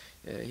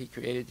he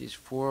created these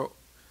four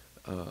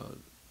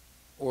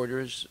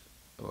orders,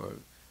 or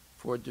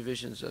four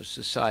divisions of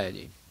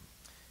society.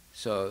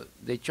 So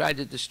they tried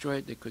to destroy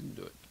it, they couldn't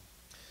do it.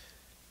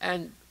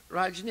 And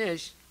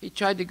Rajneesh, he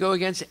tried to go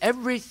against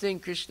everything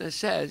Krishna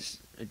says.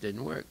 It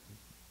didn't work.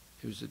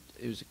 It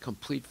was a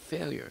complete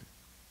failure.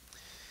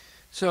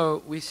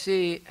 So we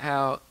see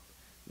how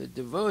the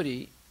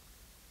devotee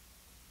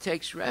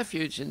takes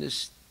refuge in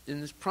this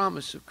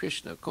promise of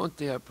Krishna.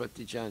 Konteha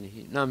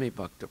pratijanihi nami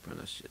bhakta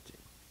pranasyati.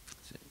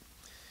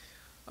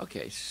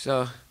 Okay,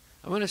 so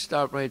I want to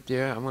stop right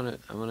there. I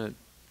want to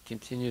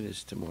continue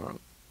this tomorrow.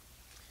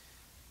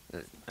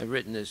 I've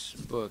written this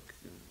book,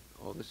 and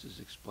all this is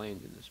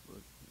explained in this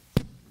book.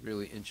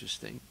 Really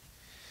interesting.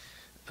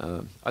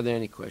 Are there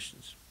any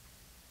questions?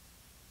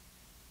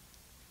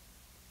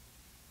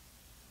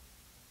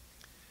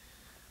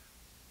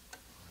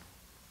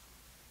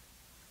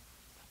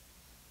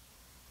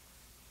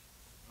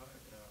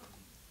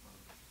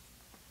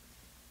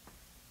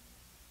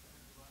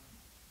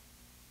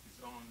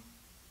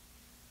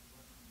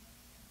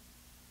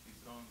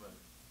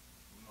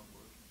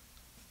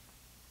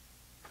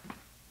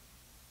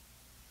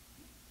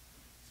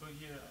 So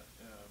here,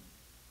 the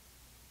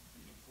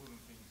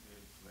important thing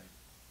here is like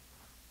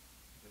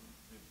the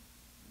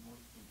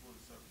most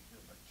important subject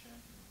here, like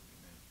chanting the holy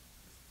name,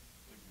 just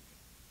everything.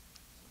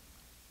 So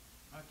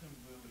I can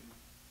really.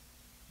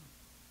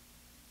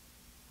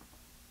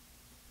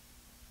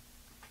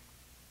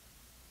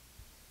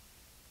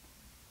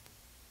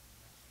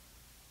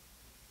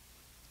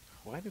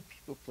 Why do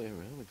people play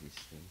around with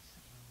these things?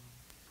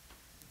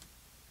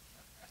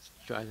 Let's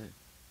try to.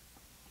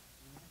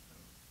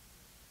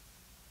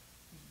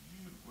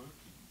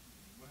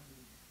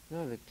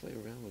 No, they play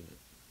around with it.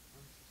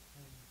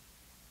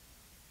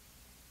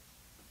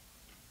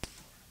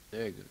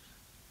 There it goes.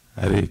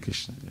 Hare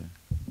Krishna. Yeah.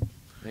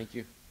 Thank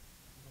you.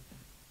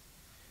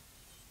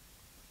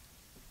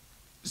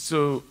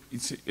 So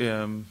it's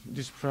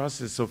this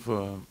process of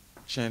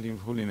chanting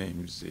holy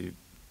names,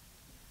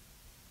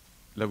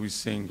 like we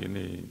sing in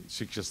the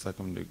Shiksha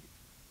Sakam, the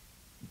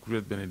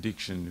great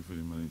benediction for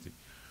humanity.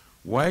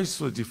 Why is it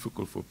so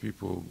difficult for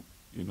people,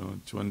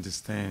 to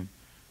understand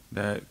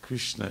that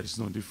Krishna is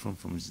no different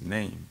from his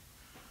name.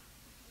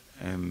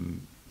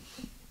 And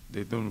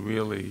they don't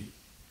really,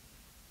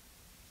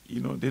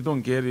 they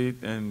don't get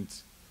it, and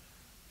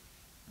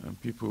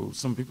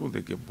some people,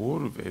 they get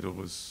bored of it,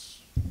 or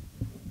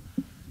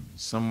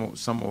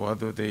some or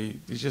other, they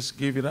just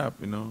give it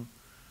up,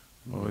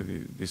 or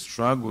they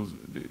struggle,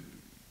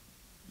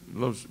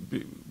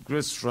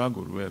 great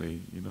struggle,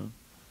 really,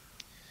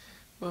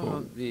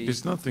 Well,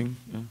 there's nothing.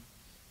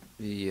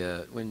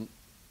 Yeah. When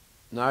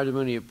Narada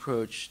Muni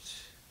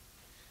approached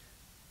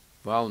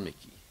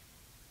Valmiki,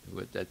 who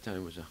at that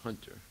time was a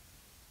hunter,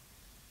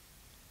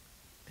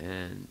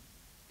 and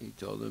he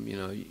told him,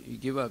 you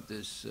give up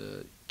this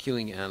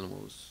killing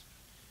animals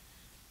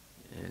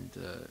and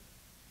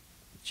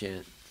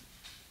chant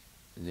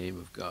the name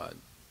of God.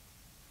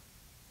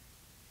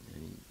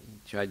 And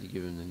he tried to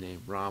give him the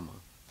name Rama.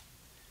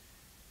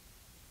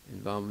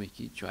 And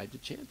Valmiki tried to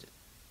chant it.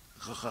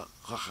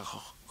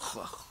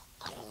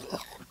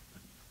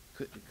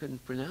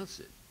 Couldn't pronounce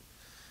it,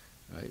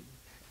 right?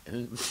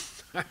 And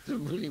Narada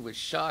Muni was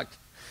shocked.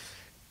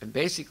 And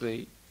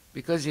basically,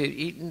 because he had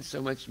eaten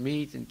so much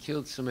meat and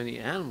killed so many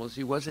animals,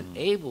 he wasn't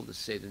able to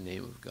say the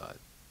name of God.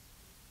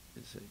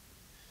 You see?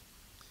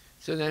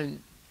 So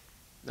then,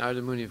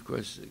 Narada Muni, of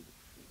course, the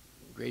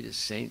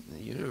greatest saint in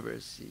the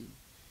universe,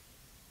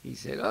 he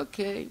said,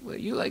 okay, well,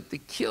 you like to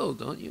kill,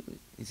 don't you?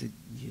 He said,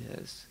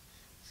 yes.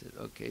 He said,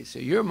 okay, so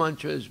your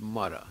mantra is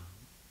Mara.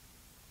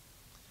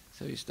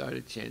 So he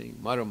started chanting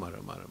Mara,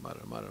 Mara, Mara, Mara,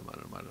 Mara,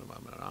 Mara, Mara,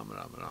 Rama, Rama,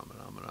 Rama, Rama,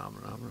 Rama, Rama,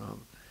 Rama, Rama.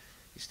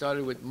 He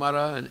started with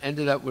Mara and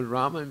ended up with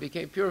Rama and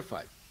became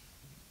purified.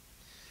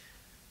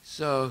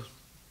 So,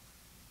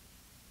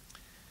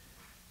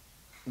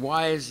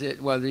 why is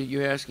it, well,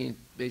 you're asking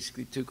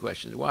basically two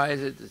questions. Why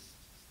is it that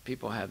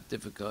people have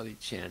difficulty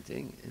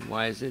chanting, and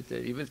why is it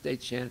that even if they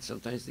chant,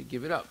 sometimes they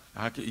give it up?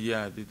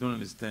 Yeah, they don't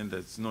understand that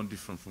it's not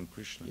different from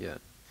Krishna. Yeah.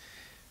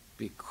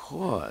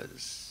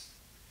 Because,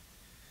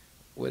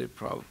 what did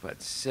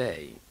Prabhupada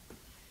say?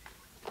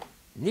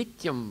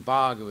 Nityam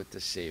Bhagavata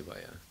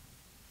Sevaya.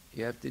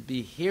 You have to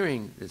be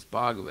hearing this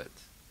Bhagavat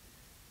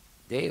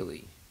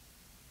daily,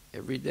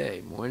 every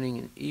day, morning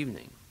and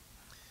evening.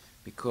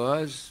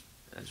 Because,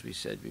 as we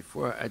said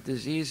before, our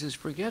disease is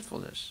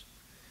forgetfulness.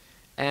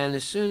 And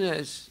as soon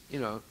as,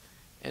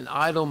 an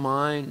idle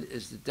mind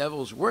is the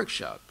devil's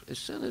workshop, as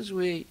soon as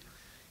we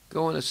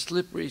go on a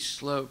slippery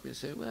slope and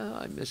say, well,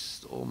 I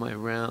missed all my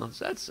rounds,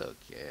 that's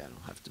okay, I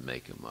don't have to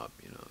make them up,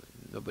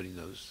 nobody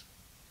knows.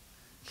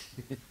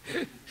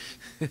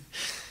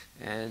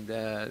 And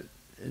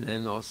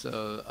then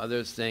also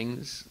other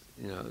things,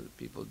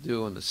 people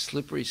do on the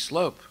slippery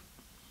slope.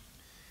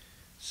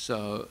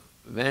 So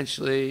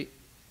eventually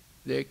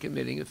they're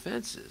committing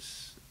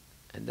offenses,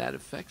 and that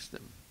affects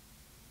them.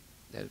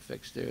 That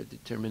affects their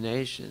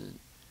determination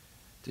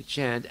to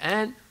chant.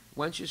 And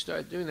once you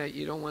start doing that,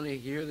 you don't want to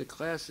hear the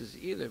classes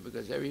either,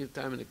 because every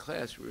time in the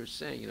class we were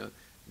saying,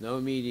 no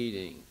meat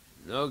eating,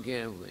 no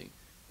gambling,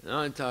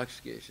 no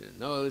intoxication,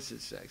 no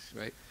illicit sex,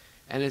 right?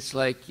 And it's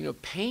like,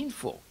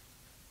 painful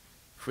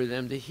for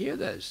them to hear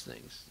those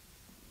things,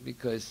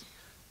 because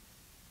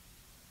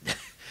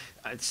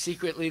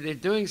secretly they're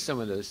doing some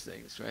of those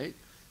things, right?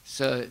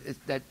 So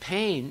that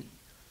pain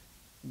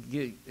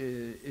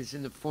is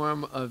in the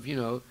form of,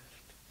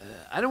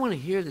 I don't want to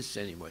hear this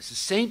anymore. It's the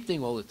same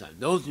thing all the time.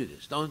 Don't do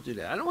this, don't do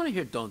that. I don't want to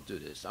hear don't do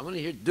this. I want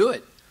to hear do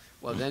it.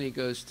 Well, then he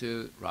goes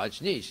to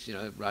Rajneesh,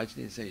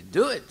 Rajneesh saying,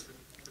 do it.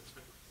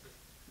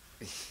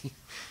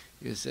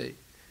 You see,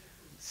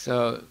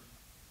 so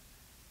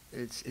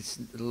it's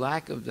the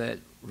lack of that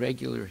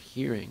regular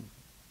hearing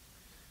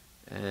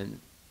and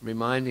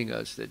reminding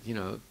us that,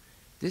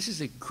 this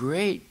is a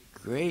great,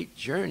 great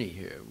journey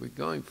here. We're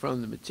going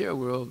from the material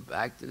world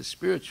back to the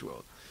spiritual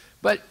world.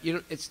 But,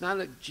 it's not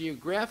a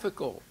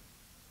geographical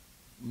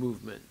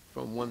movement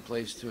from one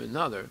place to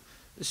another.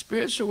 The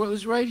spiritual world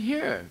is right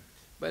here.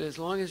 But as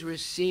long as we're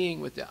seeing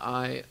with the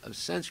eye of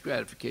sense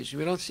gratification,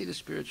 we don't see the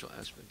spiritual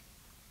aspect.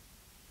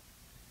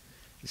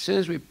 As soon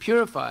as we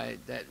purify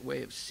that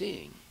way of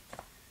seeing,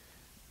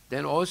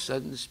 then all of a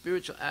sudden the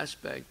spiritual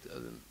aspect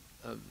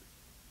of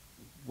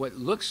what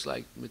looks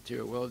like the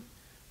material world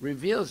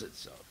reveals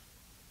itself.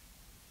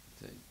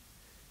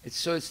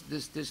 It's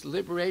this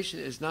liberation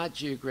is not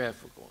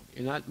geographical.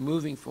 You're not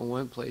moving from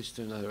one place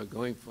to another, or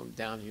going from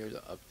down here to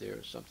up there,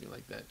 or something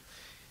like that.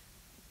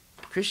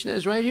 Krishna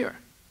is right here.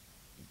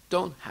 You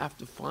don't have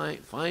to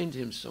find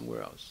him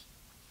somewhere else.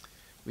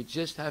 We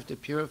just have to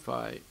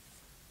purify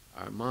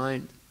our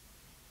mind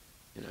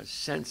and our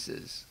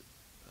senses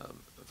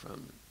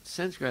from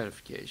sense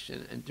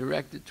gratification and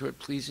direct it toward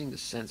pleasing the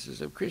senses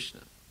of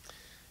Krishna.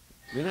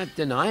 We're not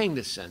denying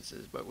the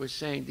senses, but we're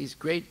saying these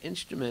great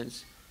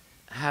instruments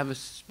have a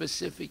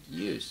specific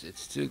use.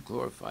 It's to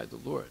glorify the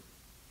Lord.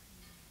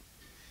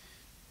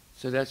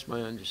 So that's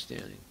my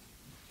understanding.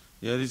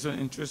 Yeah, this is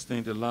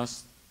interesting. The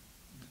last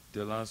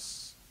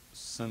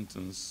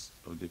sentence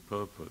of the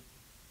purport.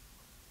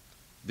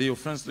 The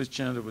offenseless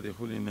chanted with the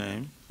holy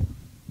name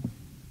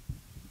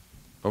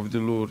of the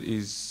Lord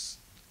is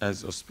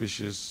as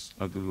auspicious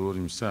as the Lord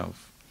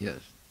himself. Yes.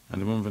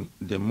 and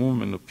the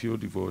movement of pure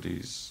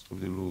devotees of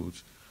the Lord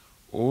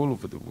all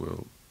over the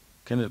world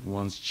can at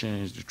once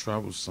change the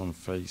troublesome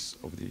face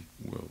of the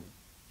world.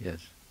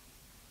 Yes.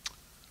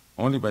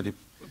 Only by the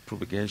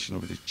propagation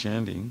of the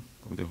chanting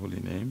of the holy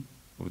name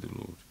of the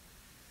Lord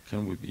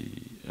can we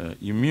be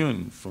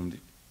immune from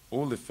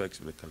all the effects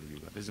of the Kali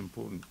Yuga. That's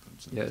important.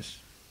 Yes.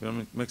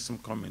 Make some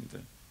comment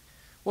there.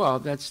 Well,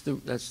 that's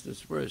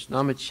this verse.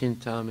 Nama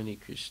Chintamani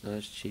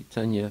Krishna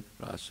Chaitanya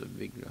Rasa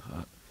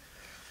Vigraha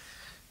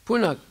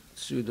Punak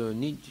Sudo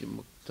Nitya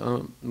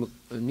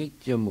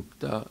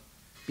Mukta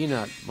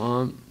Binat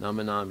Vam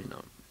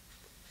Namanaminam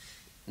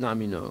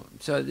Namino.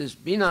 So this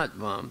Binat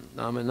Vam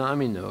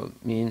Namanamino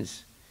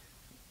means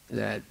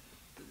that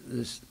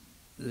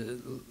the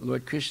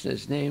Lord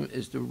Krishna's name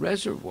is the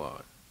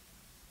reservoir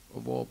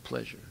of all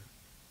pleasure.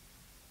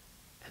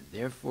 And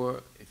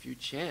therefore, if you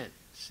chant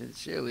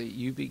sincerely,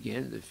 you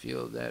begin to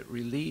feel that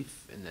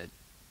relief and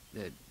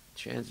that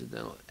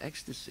transcendental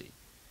ecstasy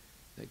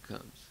that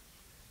comes.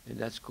 And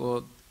that's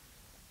called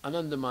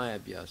Anandamaya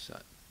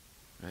Abhyasat,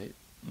 right?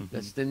 Mm-hmm.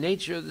 That's the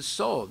nature of the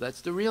soul.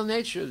 That's the real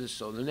nature of the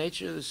soul. The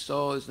nature of the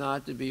soul is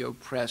not to be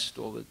oppressed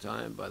all the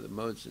time by the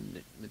modes of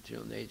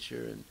material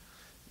nature and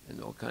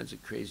all kinds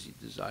of crazy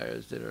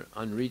desires that are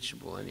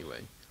unreachable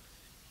anyway.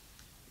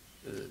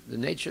 The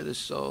nature of the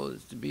soul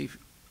is to be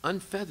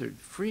unfeathered,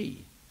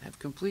 free, have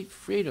complete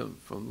freedom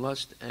from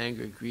lust,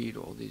 anger, greed,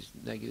 all these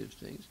negative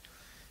things.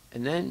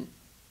 And then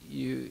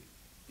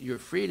your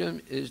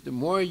freedom is the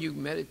more you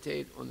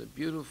meditate on the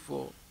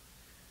beautiful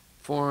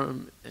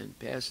form and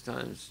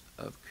pastimes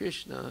of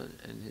Krishna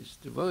and his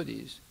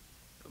devotees,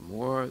 the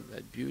more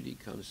that beauty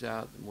comes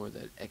out, the more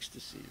that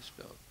ecstasy is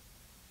felt.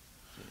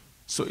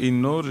 So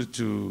in order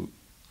to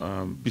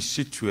be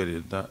situated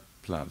at that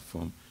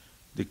platform,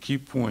 the key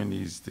point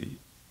is the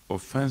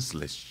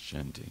offenseless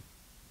chanting.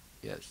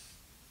 Yes.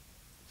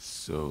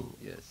 So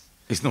yes.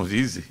 It's not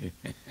easy.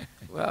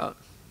 Well,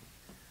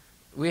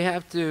 we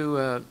have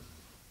to,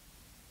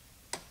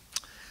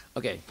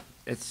 okay,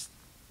 this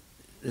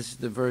is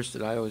the verse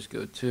that I always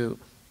go to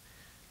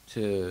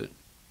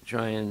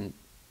try and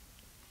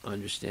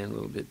understand a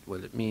little bit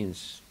what it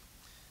means.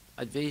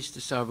 Advaita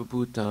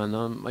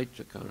sarvabhutanam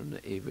maitrakarana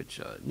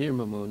evacha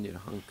nirmamo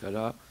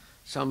nirhankara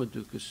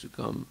samaduka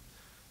sukham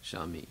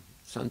shami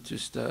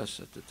santusta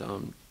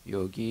satatam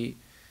yogi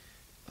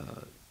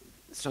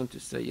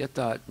santusta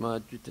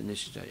yatatma drita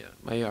nishjaya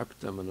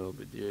mayarpata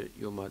manobadir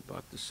yomad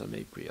bhakta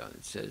same priya.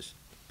 It says,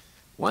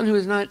 one who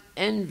is not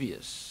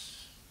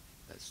envious,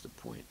 that's the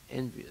point,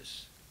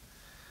 envious,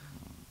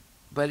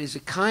 but is a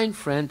kind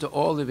friend to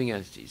all living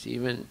entities,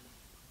 even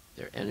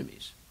their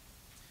enemies,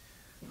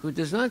 who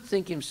does not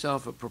think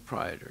himself a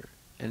proprietor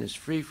and is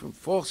free from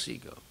false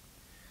ego,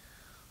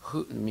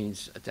 who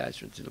means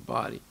attachment to the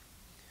body,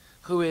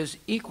 who is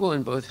equal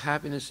in both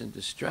happiness and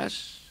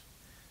distress,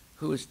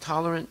 who is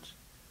tolerant,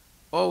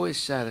 always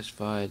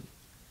satisfied,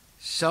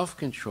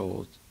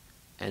 self-controlled,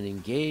 and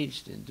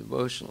engaged in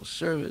devotional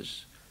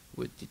service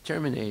with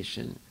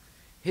determination,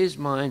 his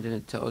mind and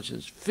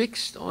intelligence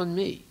fixed on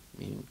me,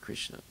 meaning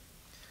Krishna.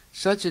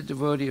 Such a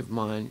devotee of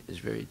mine is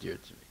very dear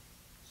to me.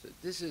 So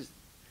this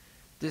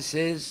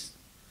is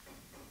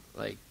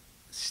like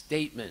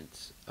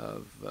statement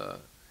of,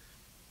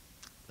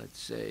 let's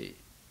say,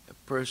 a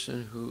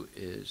person who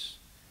is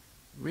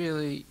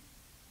really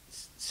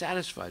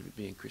satisfied with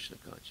being Krishna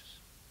conscious.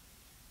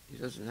 He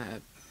doesn't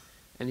have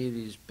any of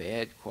these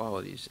bad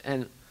qualities.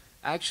 And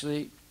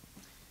actually,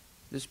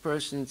 this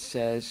person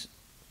says,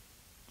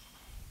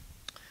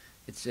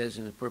 it says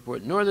in the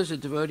purport, nor does a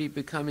devotee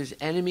become his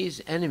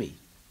enemy's enemy.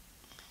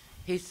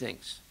 He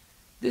thinks,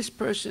 this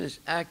person is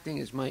acting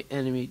as my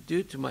enemy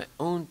due to my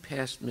own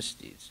past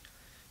misdeeds.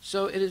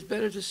 So it is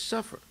better to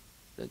suffer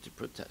than to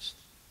protest.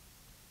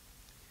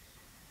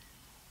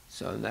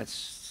 So and that's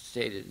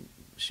stated in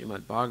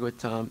Srimad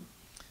Bhagvatam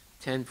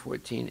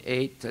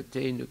 10:14-8,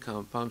 Tate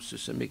nukampam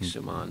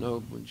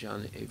susamiksamano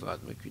bunjana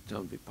evadma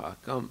kritam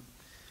vipakam.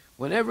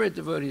 Whenever a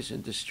devotee is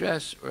in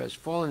distress or has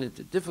fallen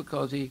into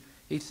difficulty,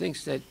 he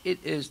thinks that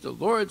it is the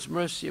Lord's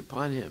mercy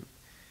upon him.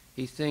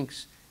 He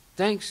thinks,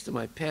 thanks to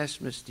my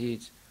past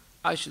misdeeds,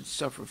 I should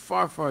suffer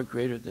far, far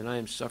greater than I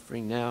am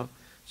suffering now.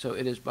 So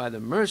it is by the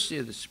mercy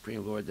of the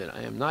Supreme Lord that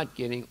I am not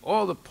getting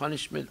all the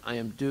punishment I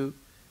am due.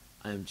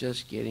 I am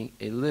just getting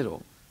a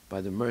little by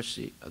the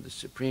mercy of the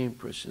Supreme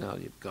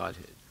Personality of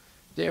Godhead.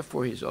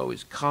 Therefore, he is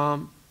always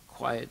calm,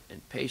 quiet,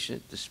 and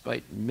patient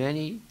despite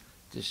many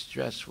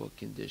distressful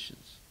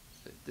conditions.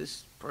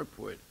 This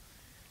purport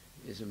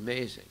is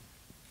amazing.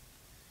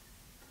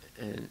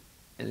 And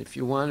if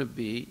you want to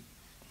be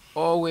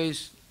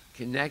always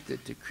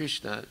connected to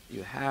Krishna,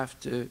 you have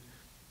to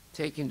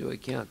take into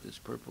account this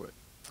purport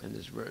and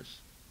this verse.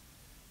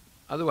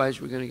 Otherwise,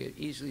 we're going to get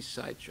easily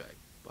sidetracked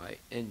by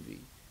envy,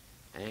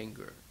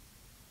 anger,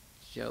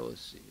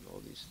 jealousy, all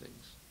these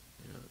things.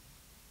 You know.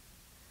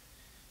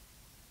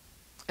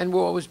 And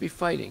we'll always be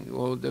fighting.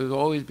 There'll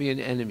always be an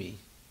enemy.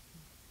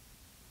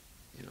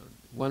 You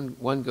know,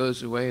 one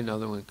goes away,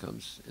 another one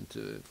comes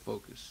into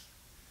focus.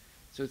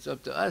 So it's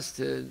up to us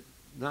to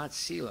not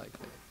see like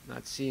that.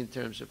 Not see in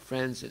terms of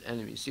friends and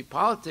enemies. See,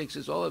 politics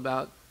is all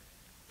about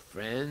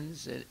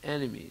friends and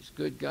enemies,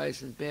 good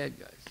guys and bad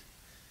guys.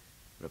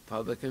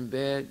 Republican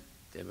bad,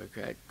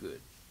 Democrat good.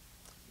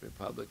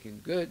 Republican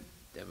good,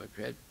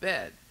 Democrat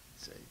bad.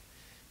 So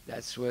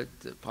that's what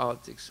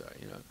politics are,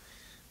 you know.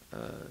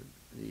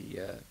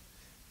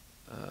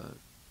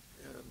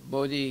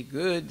 Modi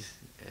good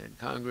and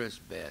Congress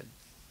bad.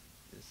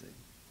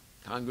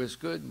 Congress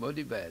good,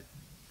 Modi bad.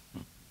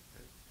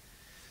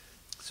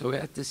 So we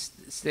have to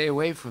stay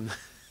away from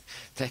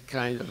that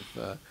kind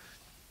of,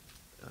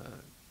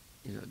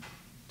 you know,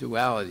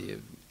 duality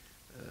of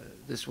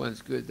this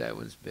one's good, that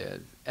one's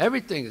bad.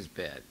 Everything is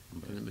bad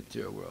in the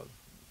material world,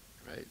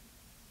 right?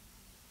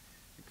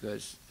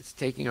 Because it's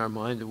taking our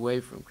mind away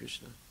from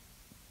Krishna.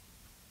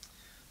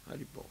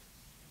 Haribol.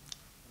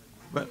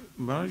 But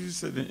Maharaj, you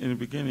said in the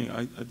beginning,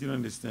 I didn't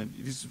understand.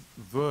 This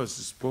verse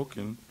is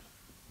spoken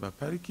by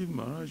Parikit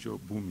Maharaj or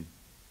Bhumi?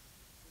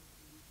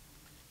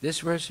 This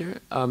verse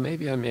here?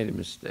 Maybe I made a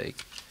mistake.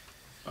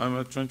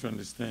 I'm trying to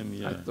understand,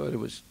 yeah. I thought it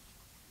was...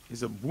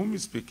 Is a Bhumi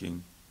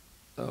speaking?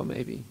 Oh,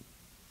 maybe.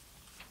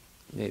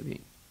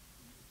 Maybe.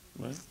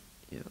 Right?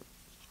 Yeah.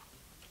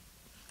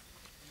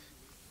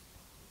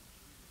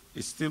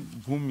 It's still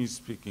Bhumi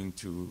speaking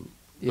to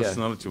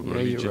personality of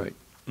religion. Yeah, you're right.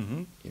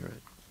 Mm-hmm. You're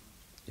right.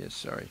 Yes,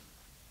 sorry.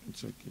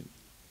 It's okay.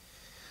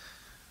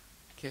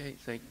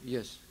 Okay,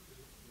 yes.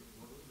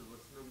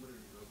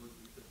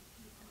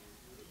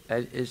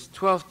 That is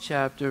 12th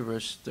chapter,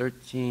 verse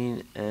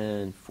 13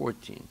 and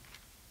 14.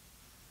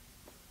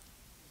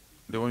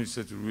 The one you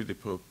said to read the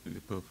purport,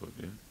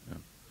 yeah?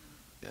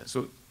 Yeah.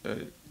 So,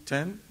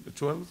 10,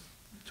 12?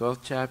 12th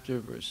chapter,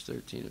 verse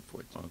 13 and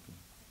 14. Okay.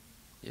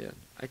 Yeah,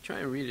 I try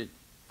and read it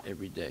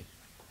every day.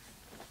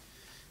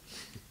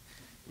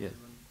 Yeah.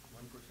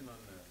 One question on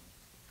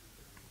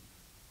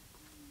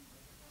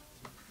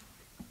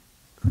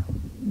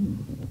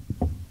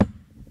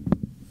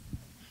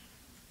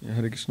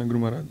Hare Krishna Guru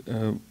Maharaj.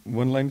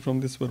 One line from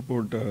this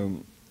purport,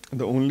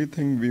 the only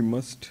thing we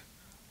must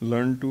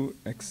learn to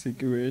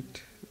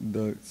execute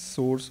the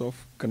source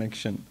of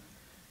connection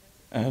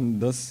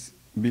and thus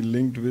be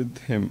linked with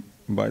him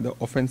by the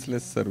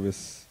offenseless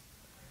service.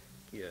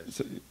 Yes.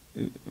 So,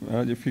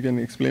 Maharaj, if you can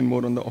explain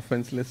more on the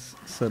offenseless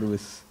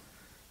service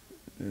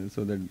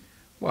so that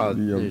we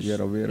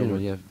are aware of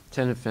it. You have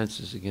 10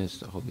 offenses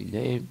against the holy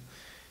name,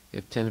 you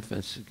have 10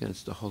 offenses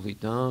against the holy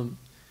Dham,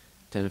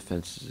 10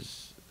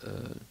 offenses,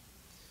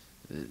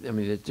 I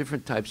mean, there are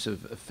different types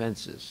of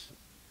offenses.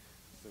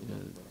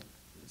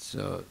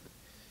 So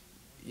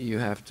you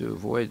have to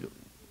avoid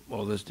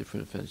all those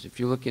different offenses. If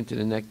you look into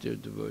the nectar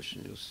of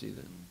devotion, you'll see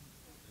them.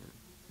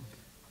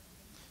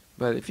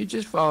 But if you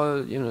just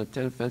follow,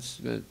 10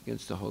 offenses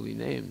against the holy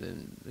name,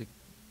 then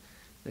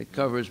that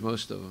covers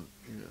most of them.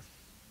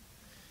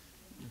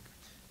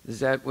 Is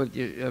that what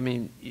you? I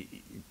mean,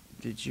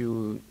 did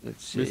you?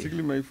 Let's see.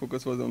 Basically, my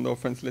focus was on the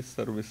offenseless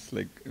service.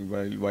 Like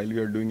while we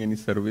are doing any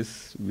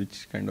service,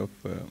 which kind of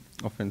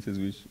offenses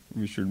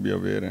we should be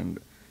aware and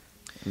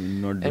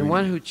not doing. And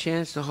one who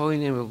chants the holy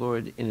name of the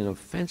Lord in an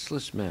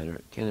offenseless manner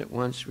can at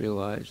once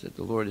realize that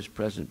the Lord is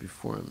present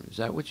before him. Is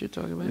that what you're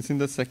talking about? It's in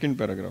the second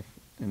paragraph,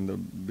 in the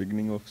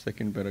beginning of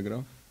second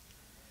paragraph.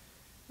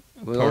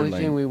 Well, the only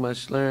thing we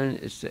must learn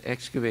is to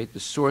excavate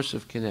the source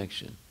of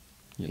connection.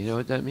 Yes. You know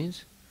what that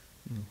means?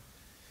 No.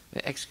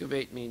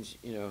 Excavate means,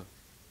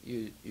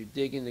 you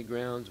dig in the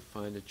ground to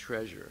find a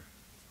treasure,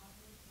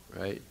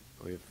 right?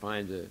 Or you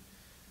find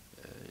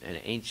an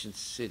ancient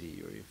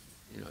city, or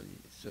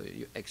so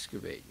you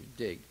excavate, you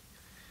dig.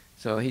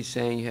 So he's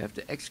saying you have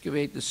to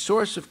excavate the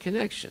source of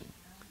connection.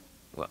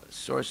 Well,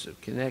 source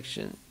of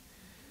connection,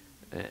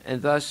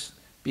 and thus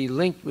be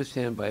linked with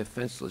him by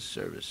offenseless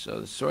service. So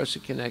the source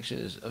of connection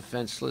is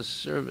offenseless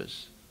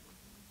service.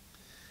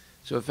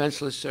 So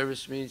offenseless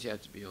service means you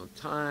have to be on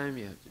time,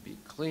 you have to be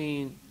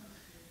clean,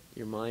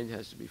 your mind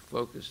has to be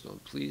focused on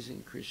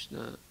pleasing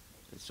Krishna,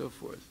 and so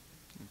forth.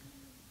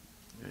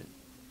 Right?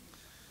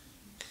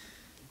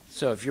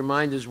 So if your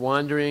mind is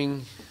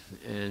wandering,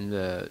 and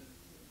I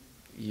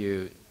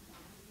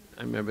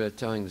remember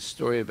telling the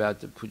story about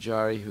the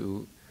pujari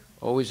who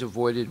always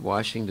avoided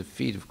washing the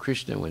feet of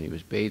Krishna when he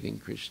was bathing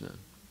Krishna.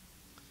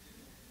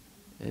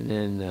 And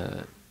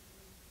then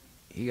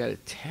he got a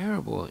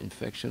terrible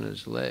infection on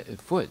his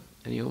foot,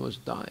 and he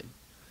almost died.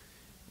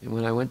 And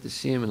when I went to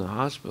see him in the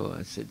hospital,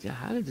 I said, yeah,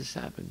 how did this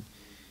happen?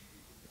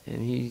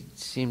 And he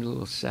seemed a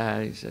little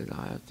sad. He said,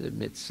 I have to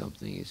admit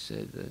something. He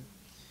said,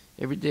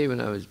 every day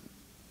when I was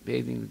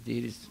bathing the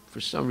deities,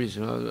 for some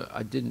reason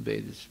I didn't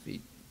bathe his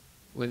feet.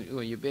 When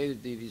you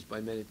bathe the deities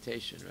by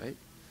meditation, right?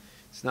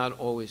 It's not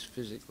always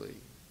physically.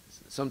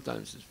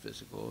 Sometimes it's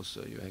physical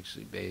also. You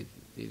actually bathe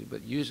the deity,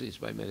 but usually it's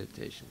by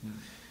meditation. Mm.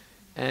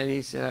 And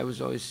he said, I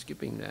was always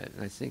skipping that,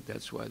 and I think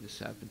that's why this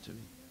happened to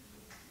me.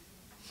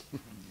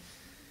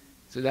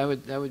 So that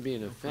would be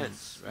an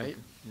offense, right?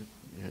 Yep.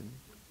 Yeah.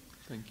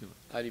 Thank you.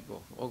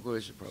 Haribol. All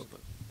glories to Prabhupada.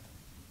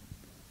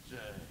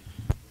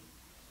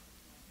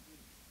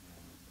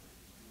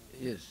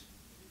 Yes.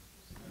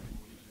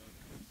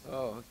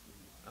 Oh,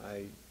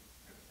 I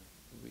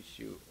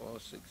you all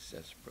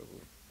success, Prabhu.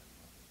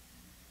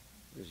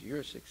 Because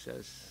your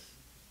success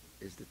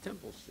is the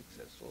temple's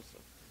success also.